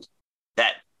recommend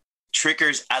that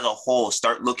trickers as a whole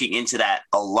start looking into that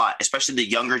a lot, especially the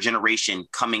younger generation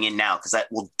coming in now, because that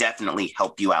will definitely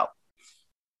help you out.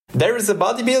 There is a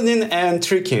bodybuilding and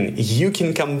tricking. You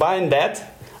can combine that.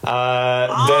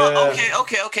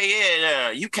 Okay.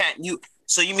 Yeah. You can't.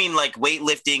 So you mean like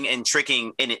weightlifting and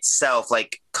tricking in itself,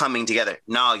 like coming together?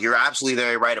 No, you're absolutely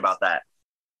very right about that.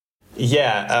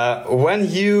 Yeah, when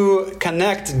you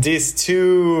connect these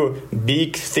two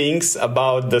big things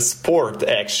about the sport,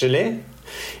 actually,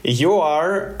 you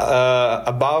are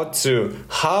about to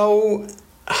how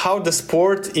the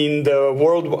sport in the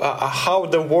world, how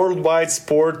the worldwide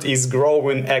sport is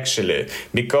growing actually.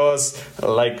 Because,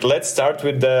 like, let's start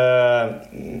with the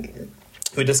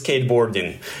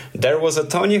skateboarding. There was a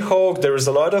Tony Hawk, there was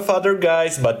a lot of other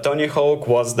guys, but Tony Hawk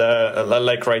was the,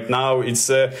 like right now, it's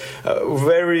a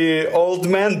very old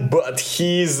man, but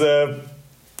he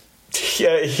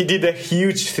did a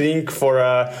huge thing for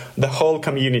the whole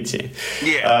community.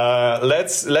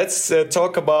 Let's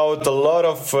talk about a lot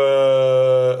of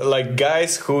like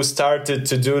guys who started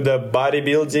to do the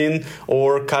bodybuilding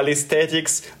or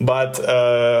calisthenics, but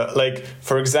like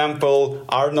for example,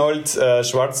 Arnold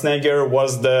Schwarzenegger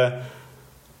was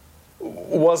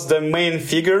the main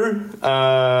figure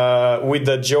with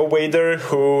the Joe Wader,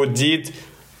 who did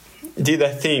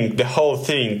the whole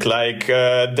thing. Like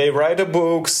they write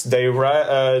books,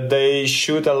 they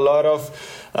shoot a lot of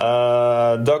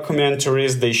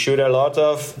documentaries, they shoot a lot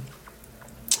of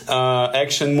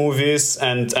action movies,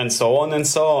 and so on and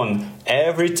so on.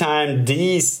 Every time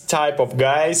these type of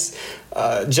guys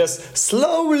just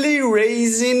slowly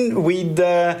raising with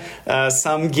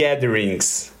some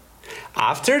gatherings.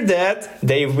 After that,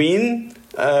 they win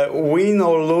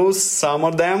or lose, some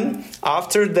of them.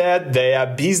 After that, they are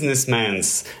businessmen.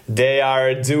 They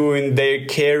are doing their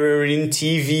career in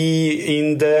TV,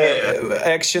 in the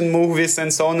action movies,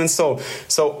 and so on and so.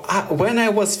 So when I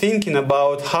was thinking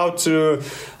about how to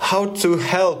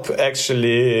help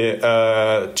actually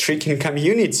tricking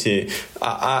community,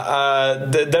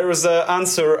 there was an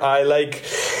answer I like.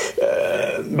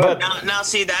 But now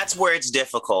see, that's where it's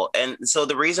difficult. And so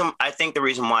the reason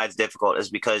why it's difficult is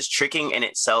because tricking in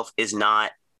itself is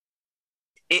not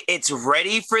it's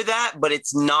ready for that, but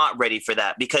it's not ready for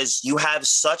that because you have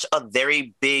such a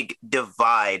very big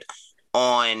divide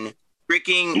on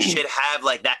tricking should have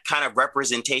like that kind of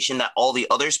representation that all the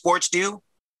other sports do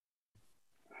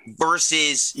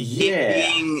versus it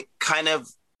being kind of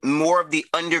more of the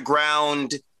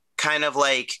underground kind of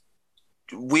like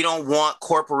we don't want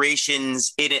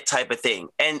corporations in it type of thing.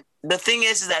 And the thing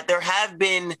is that there have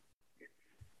been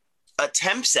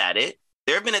attempts at it.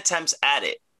 There have been attempts at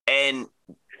it, and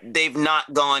they've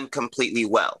not gone completely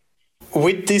well.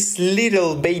 With these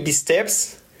little baby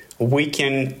steps, we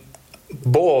can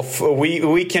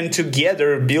we can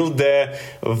together build a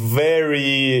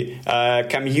very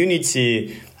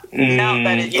community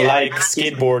like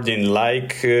skateboarding,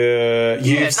 like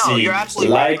UFC,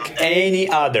 like right. Any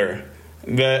other.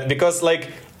 Because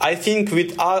like I think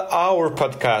with our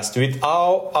podcast, with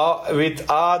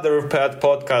other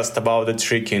podcast about the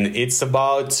tricking, it's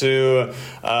about to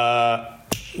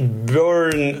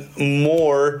burn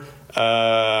more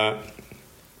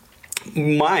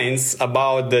minds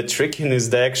about the tricking is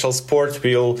the actual sport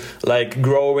will like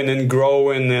growing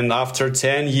and after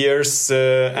 10 years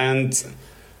and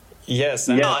yes.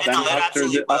 And it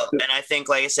absolutely will. And I think,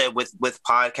 like I said, with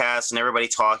podcasts and everybody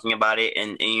talking about it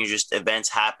and you just events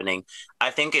happening,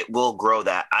 I think it will grow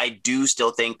that. I do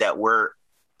still think that we're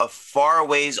a far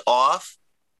ways off,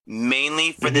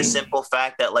 mainly for the simple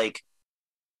fact that like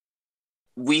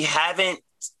we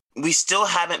still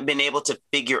haven't been able to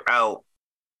figure out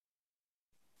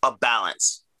a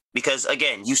balance because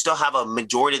again, you still have a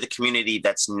majority of the community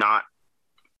that's not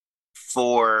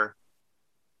for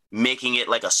making it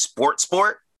like a sport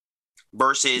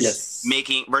versus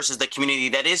versus the community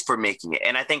that is for making it.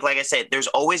 And I think, like I said, there's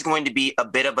always going to be a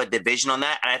bit of a division on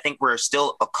that. And I think we're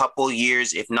still a couple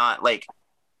years, if not like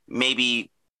maybe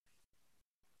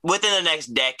within the next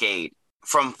decade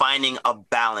from finding a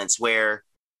balance where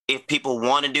if people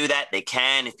want to do that, they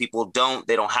can. If people don't,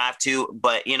 they don't have to.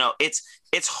 But, you know, it's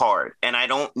hard. And I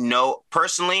don't know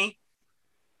personally,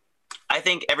 I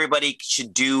think everybody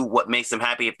should do what makes them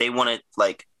happy. If they want to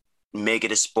like make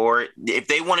it a sport, if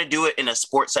they want to do it in a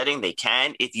sports setting, they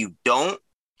can. If you don't,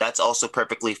 that's also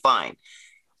perfectly fine.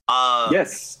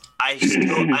 Yes. Like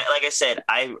I said,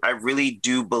 I really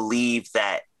do believe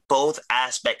that both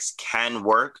aspects can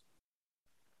work.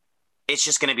 It's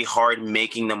just going to be hard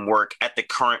making them work at the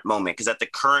current moment. Because at the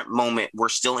current moment, we're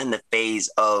still in the phase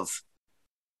of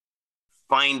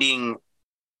finding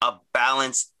a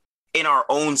balance in our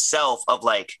own self of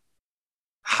like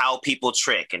how people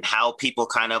trick and how people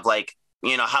kind of like,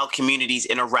 you know, how communities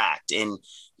interact and,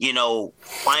 you know,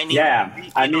 finding. Yeah.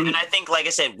 And I think, like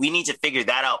I said, we need to figure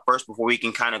that out first before we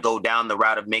can kind of go down the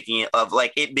route of making it of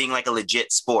like it being like a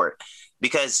legit sport.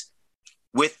 Because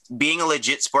with being a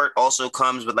legit sport also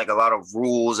comes with like a lot of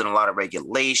rules and a lot of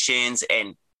regulations.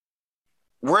 And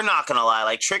we're not going to lie,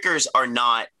 like trickers are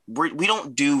not, we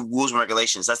don't do rules and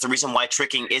regulations. That's the reason why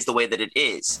tricking is the way that it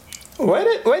is.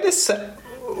 Wait a second.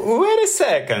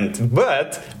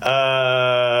 But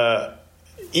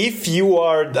if you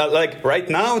are like right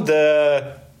now,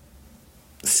 the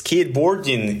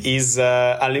skateboarding is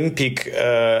Olympic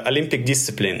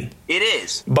discipline. It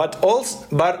is. But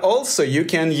also you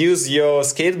can use your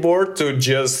skateboard to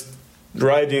just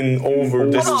riding over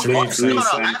the streets. No,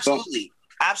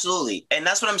 absolutely. And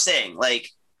that's what I'm saying. Like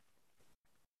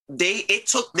it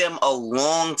took them a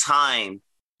long time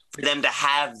for them to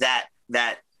have that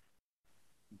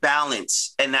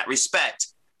balance and that respect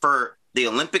for the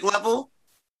Olympic level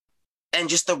and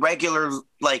just the regular,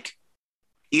 like,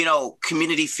 you know,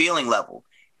 community feeling level.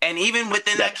 And even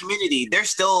within that community, there's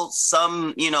still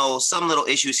some, you know, some little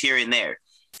issues here and there.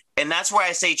 And that's why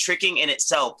I say tricking in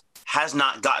itself has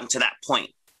not gotten to that point.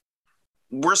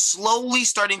 We're slowly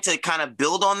starting to kind of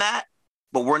build on that,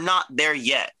 but we're not there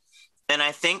yet. And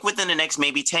I think within the next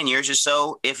maybe 10 years or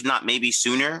so, if not maybe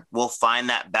sooner, we'll find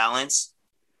that balance.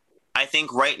 I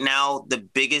think right now, the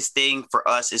biggest thing for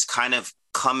us is kind of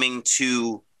coming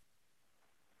to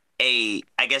a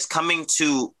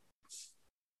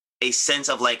sense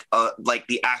of like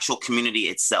the actual community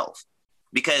itself,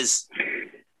 because,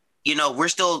 you know, we're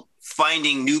still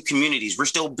finding new communities. We're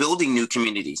still building new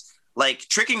communities, like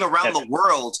tricking around the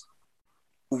world.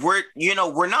 We're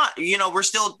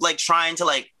still like trying to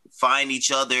like find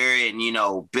each other and, you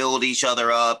know, build each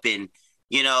other up. And,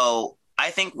 you know, I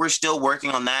think we're still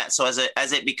working on that. So as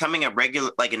it becoming a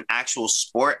regular, like an actual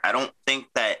sport, I don't think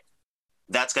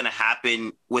that's going to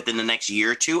happen within the next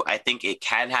year or two. I think it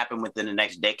can happen within the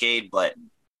next decade, but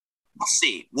we'll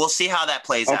see. We'll see how that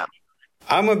plays out.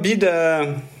 I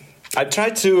try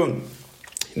to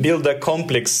build a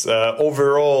complex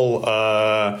overall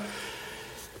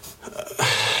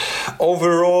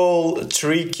overall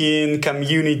tricking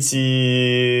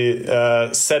community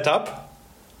setup.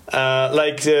 How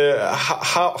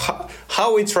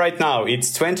it's right now.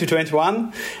 It's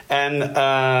 2021, and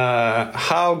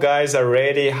how guys are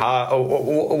ready.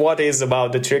 What is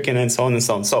about the tricking and so on and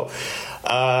so on. So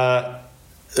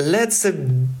let's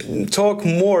talk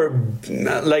more,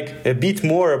 a bit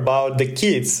more about the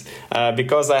kids,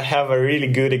 because I have a really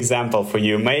good example for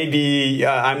you. Maybe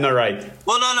I'm not right.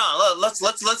 Well, no.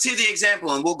 Let's hear the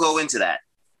example, and we'll go into that.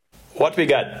 What we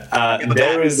got?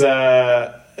 There is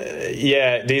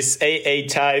this AA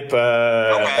type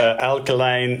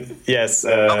alkaline,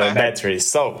 battery.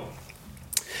 So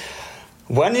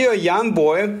when you're a young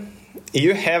boy,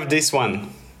 you have this one.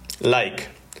 There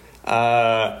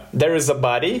is a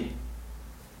body.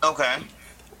 Okay.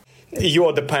 You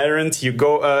are the parent. You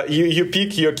go. You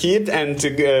pick your kid and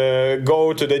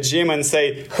go to the gym and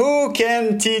say, "Who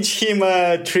can teach him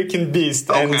a tricking beast?"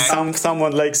 Okay. And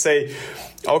someone say,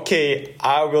 "Okay,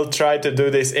 I will try to do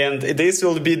this, and this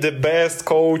will be the best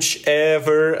coach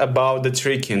ever about the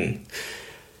tricking."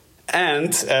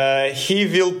 And he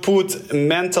will put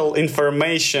mental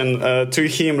information to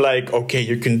him, okay,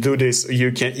 you can do this,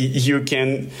 you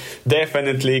can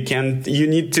definitely can, you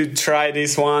need to try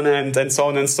this one, and so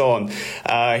on and so on.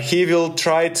 He will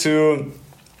try to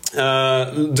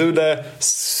do the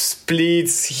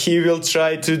splits, he will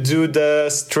try to do the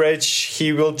stretch,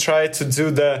 he will try to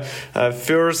do the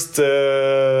first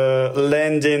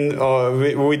landing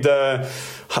with the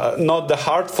not the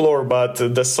hard floor, but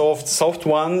the soft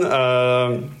one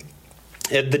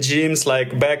at the gyms,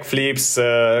 like backflips,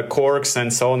 corks,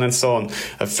 and so on and so on.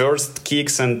 First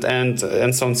kicks and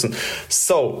so on.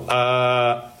 So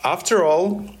after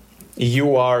all,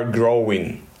 you are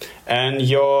growing, and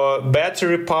your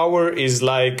battery power is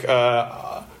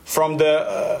from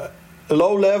the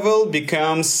low level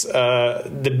becomes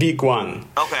the big one.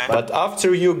 Okay. But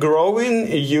after you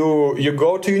growing, you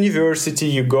go to university,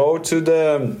 you go to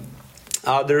the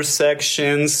other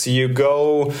sections, you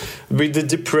go with the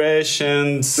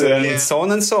depressions and so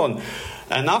on and so on.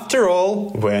 And after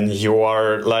all, when you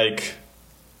are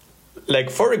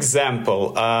for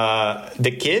example,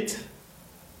 the kid,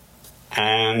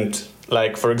 and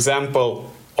for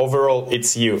example, overall,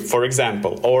 it's you, for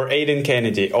example, or Aiden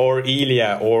Kennedy, or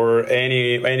Ilya, or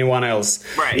anyone else.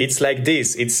 Right. It's like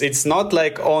this. It's not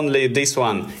only this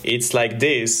one. It's like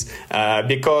this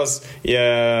because you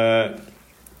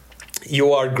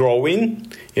are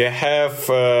growing. You have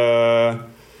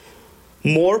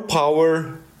more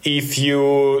power if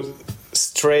you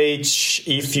stretch,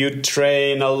 if you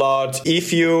train a lot,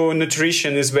 if your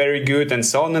nutrition is very good, and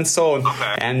so on and so on.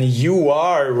 Okay. And you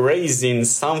are raising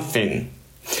something.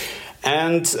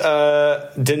 And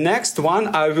the next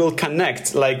one I will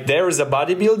connect. There is a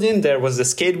bodybuilding, there was a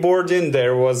skateboarding,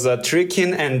 there was a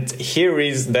tricking, and here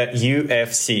is the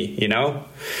UFC,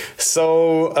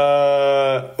 So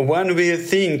when we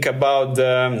think about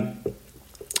the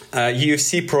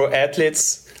UFC pro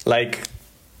athletes like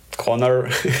Conor,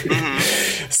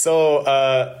 so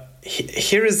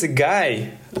here is a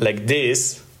guy like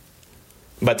this,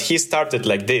 but he started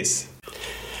like this.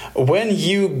 When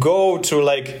you go to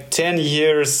 10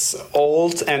 years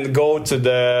old and go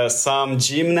to some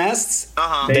gymnasts,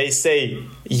 they say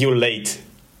you late.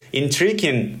 In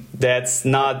tricking, that's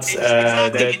not.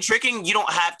 Exactly. In tricking, you don't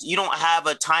have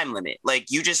a time limit.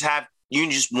 You just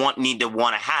need to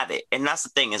want to have it, and that's the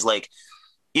thing is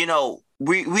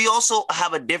we also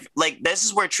have a different. This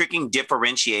is where tricking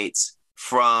differentiates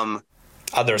from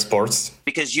other sports,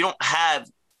 because you don't have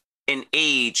an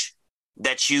age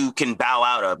that you can bow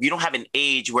out of. You don't have an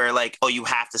age where you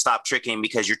have to stop tricking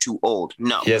because you're too old.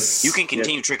 No. Yes. You can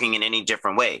continue tricking in any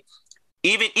different way.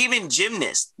 Even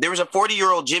gymnasts. There was a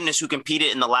 40-year-old gymnast who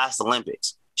competed in the last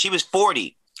Olympics. She was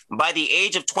 40. By the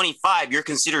age of 25, you're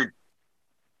considered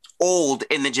old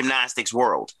in the gymnastics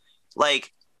world.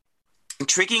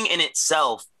 Tricking in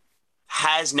itself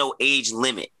has no age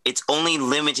limit. It's only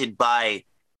limited by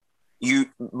you.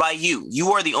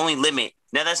 You are the only limit.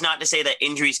 Now, that's not to say that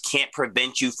injuries can't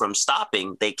prevent you from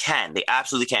stopping. They can. They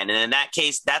absolutely can. And in that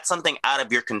case, that's something out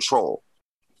of your control.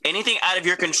 Anything out of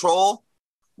your control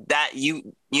that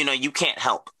you can't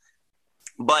help.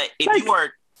 But if you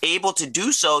are able to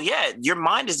do so, your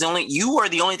mind is you are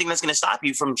the only thing that's going to stop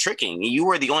you from tricking.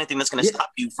 You are the only thing that's going to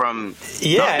stop you from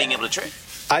not being able to trick.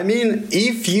 I mean,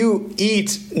 if you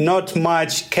eat not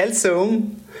much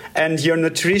calcium and your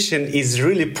nutrition is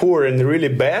really poor and really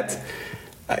bad,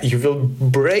 you will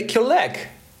break your leg.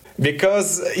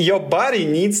 because your body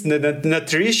needs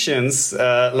nutritions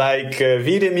like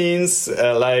vitamins,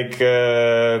 like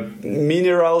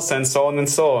minerals, and so on and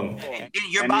so on.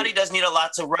 Your body does need a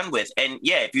lot to run with. And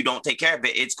yeah, if you don't take care of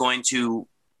it, it's going to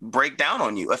break down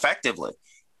on you effectively.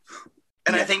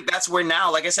 And I think that's where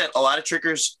now, like I said, a lot of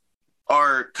trickers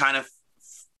are kind of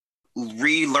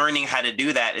relearning how to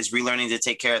do that, is relearning to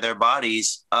take care of their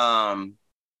bodies,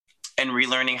 and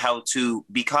relearning how to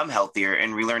become healthier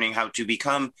and relearning how to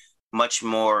become much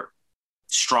more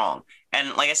strong.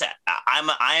 And like I said,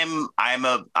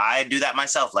 I do that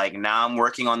myself. Like now I'm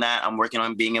working on that. I'm working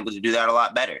on being able to do that a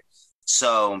lot better.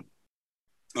 So,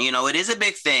 it is a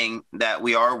big thing that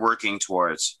we are working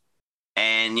towards.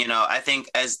 And, I think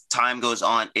as time goes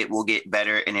on, it will get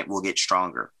better and it will get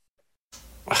stronger.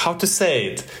 How to say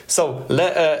it? So,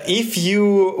 if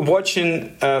you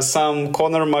watching some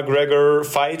Conor McGregor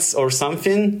fights or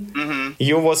something, mm-hmm.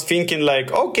 you was thinking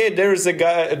like, okay, there is a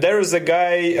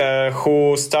guy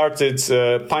who started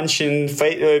punching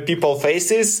people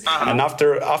faces, uh-huh. and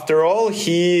after all,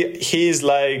 he is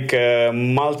like a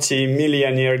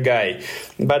multi-millionaire guy.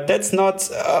 But that's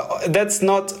not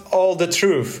all the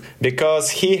truth, because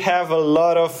he have a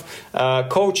lot of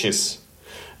coaches.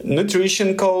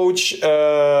 Nutrition coach,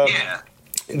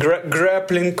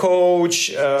 grappling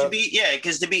coach. To be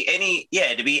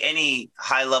any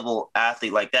high level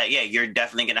athlete like that, you're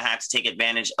definitely going to have to take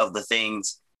advantage of the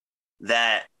things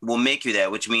that will make you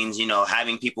that, which means,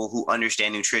 having people who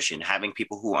understand nutrition, having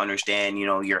people who understand,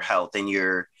 your health and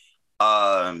your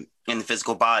in the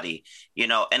physical body,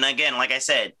 and again, like I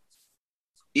said,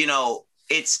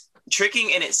 it's tricking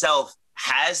in itself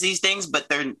has these things, but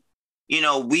they're,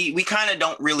 we kind of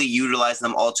don't really utilize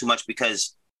them all too much,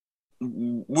 because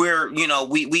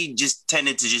we just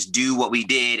tended to just do what we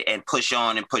did and push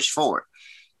on and push forward.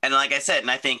 And like I said, and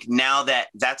I think now that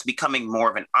that's becoming more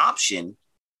of an option,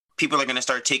 people are going to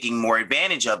start taking more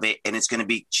advantage of it. And it's going to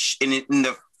be, and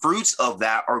the fruits of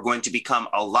that are going to become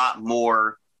a lot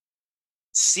more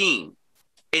seen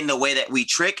in the way that we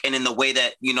trick and in the way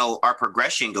that, our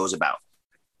progression goes about.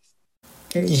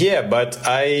 Yeah, but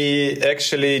I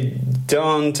actually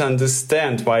don't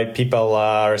understand why people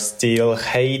are still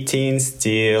hating,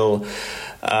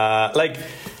 like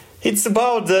it's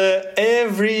about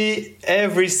every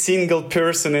single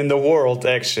person in the world,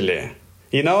 actually.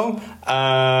 They know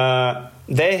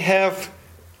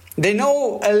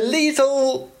a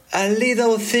little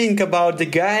thing about the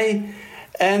guy,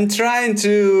 and trying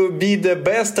to be the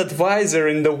best advisor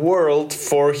in the world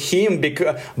for him,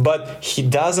 but he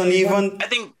doesn't even. I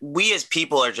think we as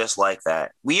people are just like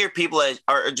that. We are people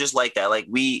are just like that. Like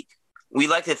we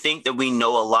like to think that we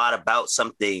know a lot about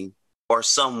something or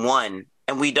someone,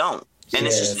 and we don't. And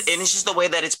yes. It's just the way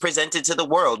that it's presented to the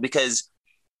world. Because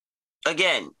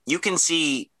again, you can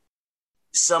see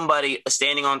somebody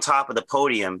standing on top of the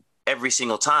podium every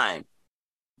single time,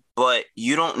 but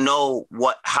you don't know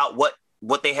what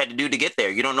they had to do to get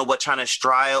there. You don't know what trials,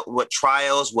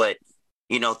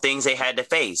 things they had to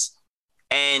face.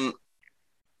 And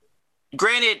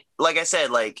granted, like I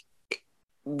said, like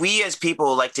we as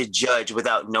people like to judge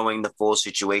without knowing the full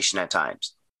situation at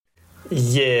times.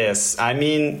 Yes, I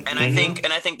mean, and I think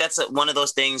that's one of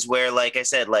those things where, like I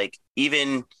said, like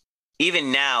even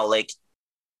now, like,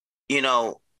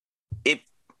 if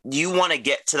you want to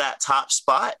get to that top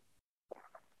spot,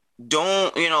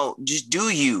 don't, just do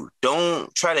you.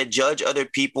 Don't try to judge other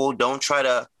people. Don't try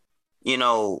to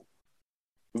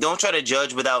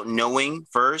judge without knowing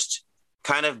first.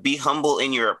 Kind of be humble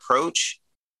in your approach,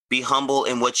 be humble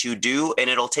in what you do, and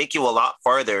it'll take you a lot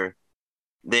farther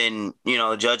than,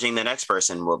 judging the next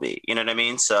person will be. You know what I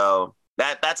mean? So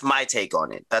that's my take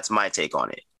on it.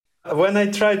 When I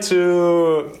try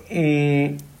to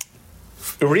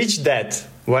reach that,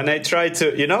 when I try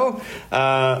to,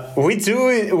 we do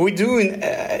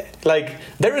like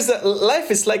there is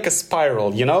life is like a spiral,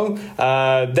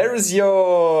 there is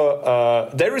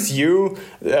you,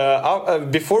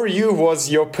 before you was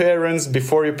your parents,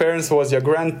 before your parents was your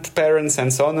grandparents,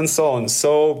 and so on and so on.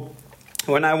 So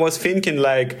when I was thinking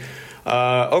like,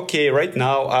 okay, right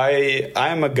now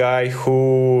I'm a guy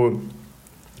who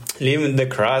live in the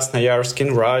Krasnoyarsk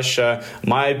in Russia.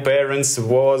 My parents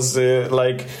was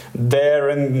like there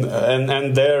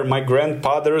and there. My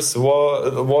grandfathers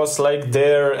was like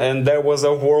there, and there was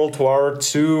a World War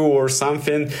II or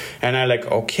something. And I like,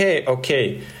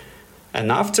 okay.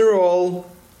 And after all,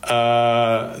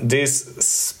 this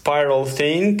spiral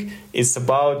thing is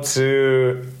about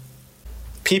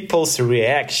people's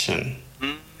reaction.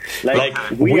 Like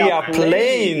we are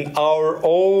playing our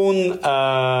own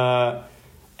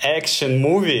action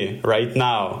movie right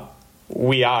now.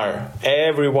 We are,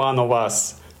 every one of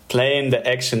us, playing the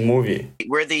action movie.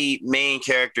 We're the main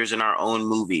characters in our own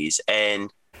movies, and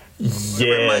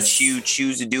however much you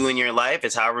choose to do in your life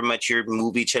is however much your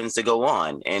movie tends to go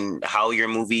on and how your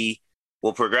movie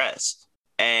will progress.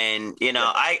 And, you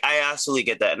know, I absolutely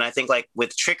get that. And I think like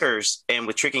with trickers and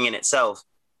with tricking in itself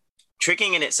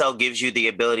gives you the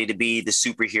ability to be the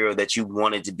superhero that you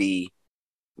wanted to be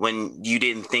when you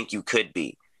didn't think you could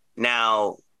be.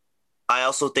 Now, I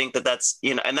also think that that's,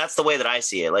 you know, and that's the way that I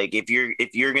see it. Like if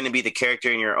you're going to be the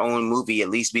character in your own movie, at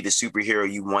least be the superhero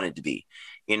you wanted to be,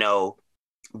 you know,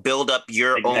 build up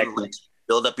your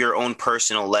own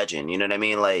personal legend. You know what I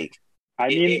mean? Like,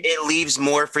 it leaves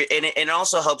more for, and it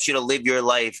also helps you to live your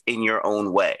life in your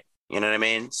own way. You know what I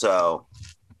mean? So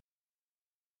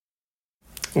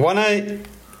when I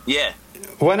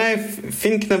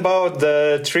thinking about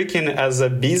the tricking as a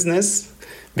business,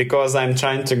 because I'm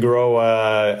trying to grow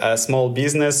a small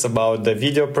business about the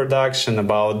video production,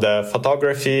 about the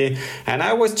photography, and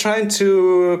I was trying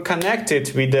to connect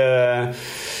it with the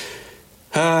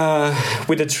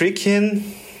tricking.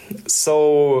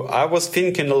 So I was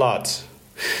thinking a lot.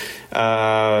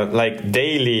 Like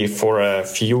daily for a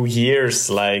few years,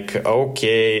 like,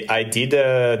 okay, I did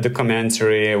a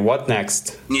documentary, what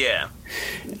next? Yeah.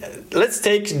 Let's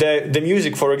take the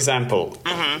music, for example.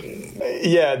 Mm-hmm.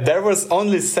 Yeah, there was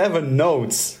only 7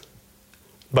 notes,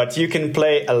 but you can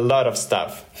play a lot of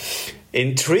stuff.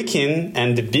 In tricking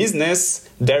and the business,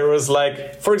 there was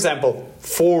like, for example,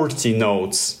 40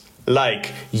 notes.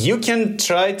 Like, you can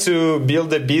try to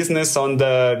build a business on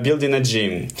the building a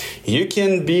gym. You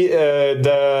can be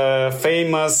the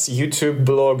famous YouTube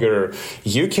blogger.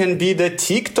 You can be the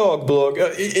TikTok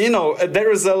blogger. You know, there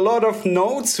is a lot of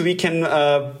notes we can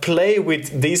play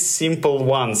with these simple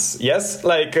ones. Yes,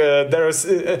 like there is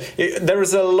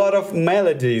a lot of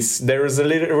melodies. There is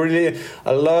really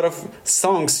a lot of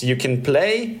songs you can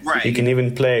play. Right. You can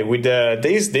even play with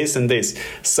this, and this.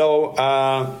 So.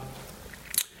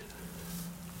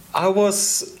 I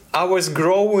was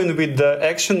growing with the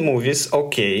action movies,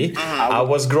 okay. Mm-hmm. I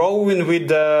was growing with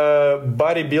the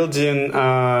bodybuilding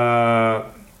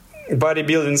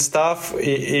stuff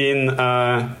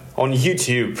on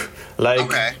YouTube.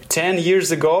 Like 10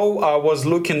 years ago, I was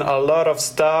looking a lot of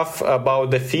stuff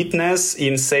about the fitness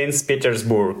in St.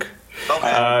 Petersburg.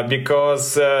 Okay.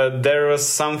 Because there was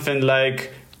something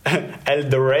like El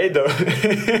Dorado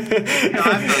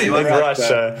in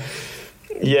Russia.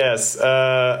 Yes,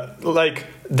 like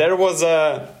there was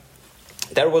a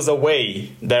way.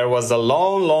 There was a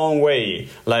long way.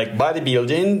 Like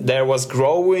bodybuilding, there was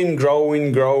growing.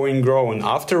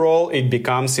 After all, it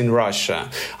becomes in Russia.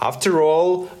 After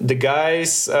all, the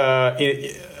guys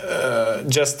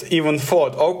just even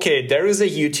thought, okay, there is a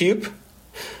YouTube.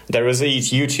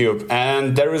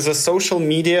 And there is a social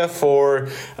media for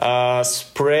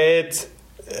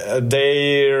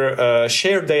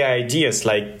share their ideas,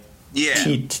 like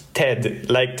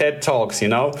TED Talks, you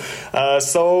know.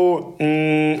 So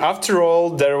after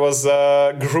all, there was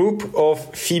a group of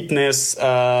fitness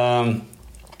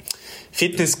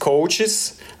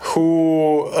coaches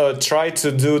who try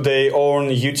to do their own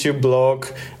YouTube blog.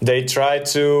 They try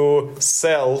to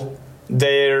sell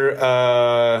their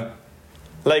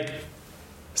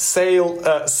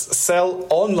sell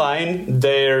online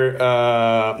their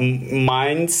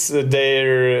minds,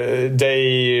 their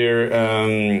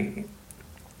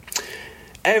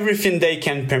everything they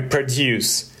can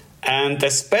produce, and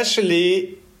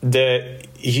especially the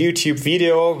YouTube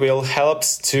video will help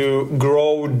to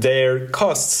grow their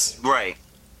costs, right?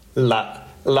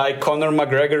 Like Conor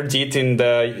McGregor did in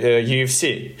the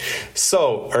UFC.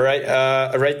 So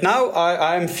right now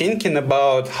I'm thinking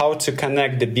about how to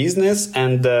connect the business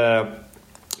and the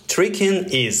tricking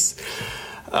is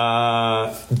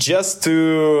just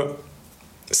to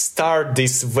start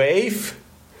this wave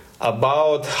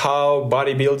about how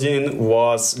bodybuilding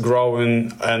was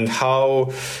growing and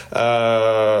how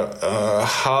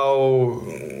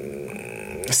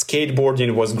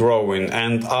skateboarding was growing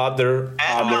and other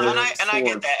I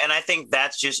get that, and I think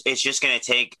it's just going to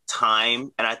take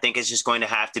time, and I think it's just going to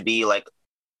have to be like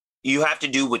you have to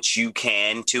do what you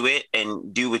can to it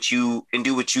and do what you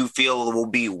feel will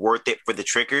be worth it for the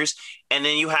trickers, and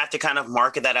then you have to kind of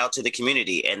market that out to the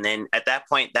community, and then at that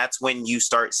point that's when you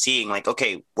start seeing like,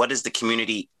 okay, what does the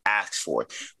community ask for?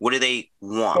 What do they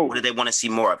want? What do they want to see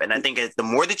more of? And I think the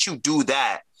more that you do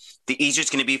that, the easier it's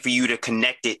going to be for you to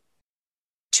connect it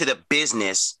to the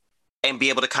business and be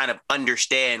able to kind of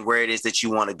understand where it is that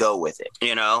you want to go with it,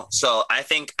 you know? So I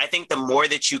think the more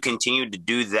that you continue to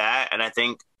do that, and I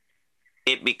think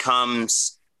it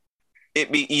becomes,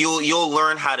 you'll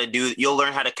learn how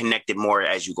to connect it more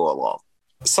as you go along.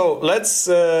 So let's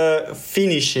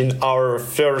finish in our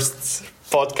first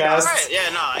podcast,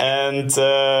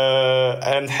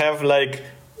 and have like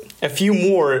a few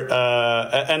more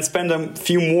and spend a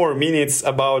few more minutes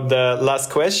about the last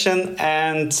question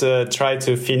and try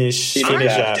to finish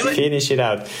it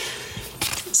out.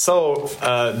 So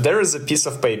there is a piece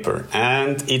of paper,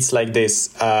 and it's like this.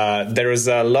 There is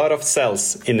a lot of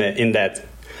cells in that.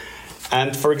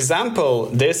 And for example,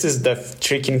 this is the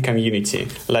tricking community.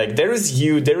 Like there is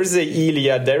you, there is a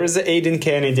Ilya, there is a Aiden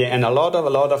Kennedy, and a lot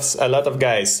of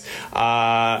guys.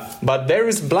 But there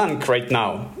is blank right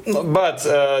now. But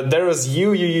there is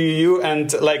you,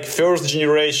 and like first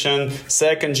generation,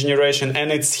 second generation,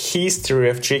 and it's history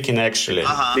of tricking actually,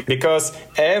 because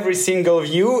every single of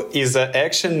you is an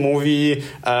action movie.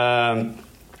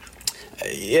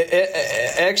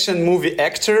 Action movie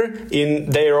actor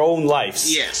in their own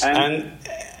lives. Yes. And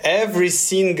every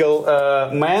single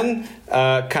man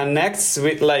connects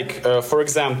with, like, for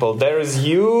example, there is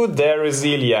you, there is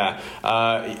Ilya.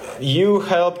 You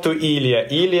help to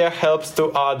Ilya helps to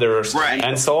others, right.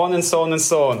 And so on and so on and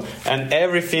so on. And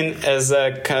everything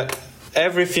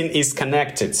everything is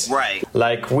connected. Right.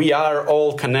 Like we are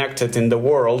all connected in the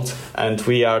world, and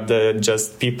we are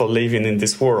just people living in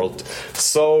this world.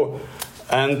 So,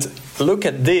 and look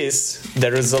at this.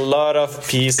 There is a lot of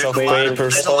papers also.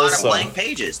 There's a lot of blank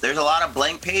pages. There's a lot of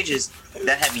blank pages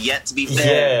that have yet to be filled.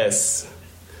 Yes.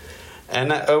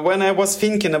 And when I was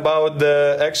thinking about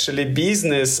the actually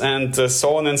business and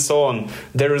so on,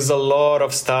 there is a lot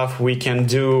of stuff we can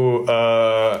do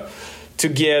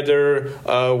together.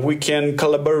 We can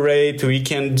collaborate. We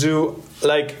can do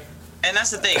like. And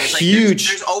that's the thing. It's like huge.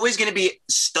 There's always going to be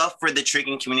stuff for the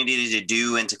tricking community to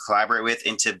do and to collaborate with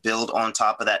and to build on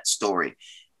top of that story.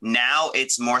 Now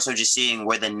it's more so just seeing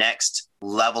where the next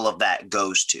level of that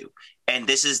goes to. And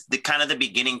this is the kind of the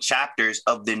beginning chapters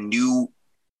of the new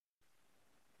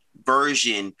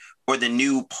version or the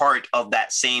new part of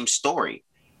that same story.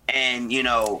 And, you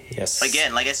know, yes.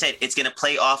 Again, like I said, it's going to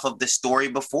play off of the story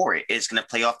before it. It's going to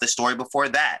play off the story before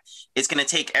that. It's going to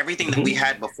take everything that we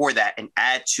had before that and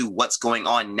add to what's going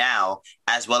on now,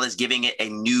 as well as giving it a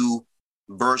new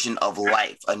version of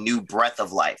life, a new breath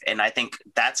of life. And I think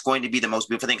that's going to be the most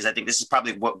beautiful thing, because I think this is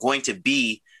probably going to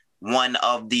be one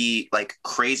of the like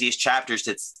craziest chapters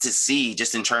to see,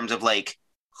 just in terms of like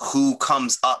who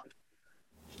comes up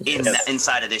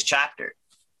inside of this chapter.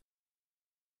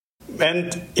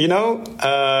 And, you know,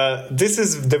 this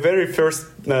is the very first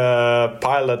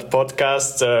pilot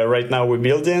podcast right now we're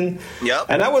building. Yep.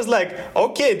 And I was like,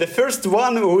 okay, the first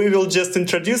one, we will just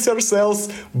introduce ourselves,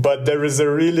 but there is a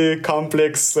really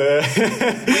complex we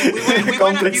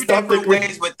went a few different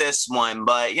ways with this one.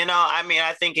 But, you know, I mean,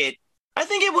 I think it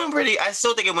went I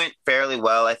still think it went fairly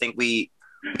well. I think we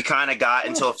kind of got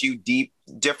into a few deep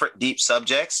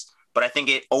subjects, but I think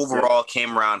it overall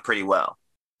came around pretty well.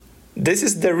 This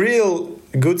is the real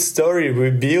good story we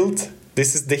built.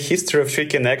 This is the history of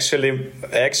tricking. Actually,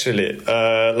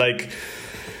 like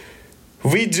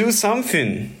we do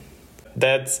something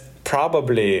that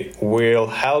probably will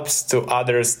help to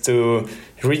others to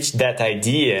reach that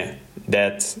idea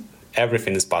that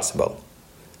everything is possible.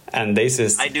 And this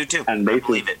is. I do too. And I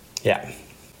believe it. Yeah.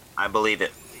 I believe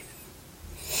it.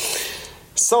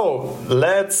 So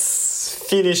let's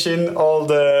finish in all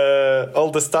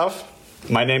the stuff.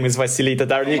 My name is Vasily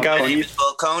Tatarnikov. My name is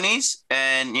Will Conies,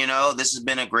 and you know, this has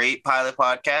been a great pilot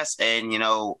podcast, and you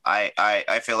know,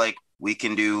 I feel like we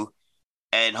can do,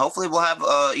 and hopefully we'll have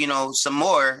you know, some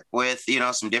more with, you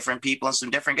know, some different people and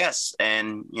some different guests.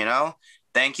 And you know,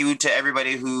 thank you to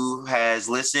everybody who has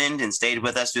listened and stayed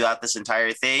with us throughout this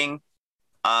entire thing.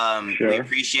 Sure. We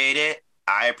appreciate it.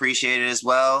 I appreciate it as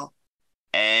well.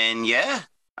 And yeah,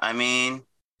 I mean,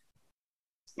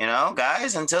 you know,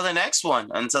 guys, until the next one,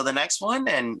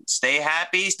 and stay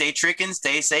happy, stay tricking,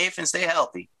 stay safe, and stay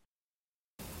healthy.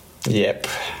 Yep.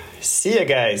 See you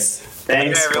guys.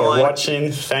 Thanks for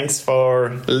watching. Thanks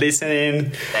for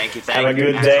listening. Thank you. Have a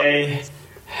good day.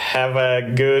 Have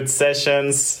a good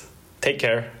sessions. Take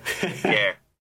care. Take care.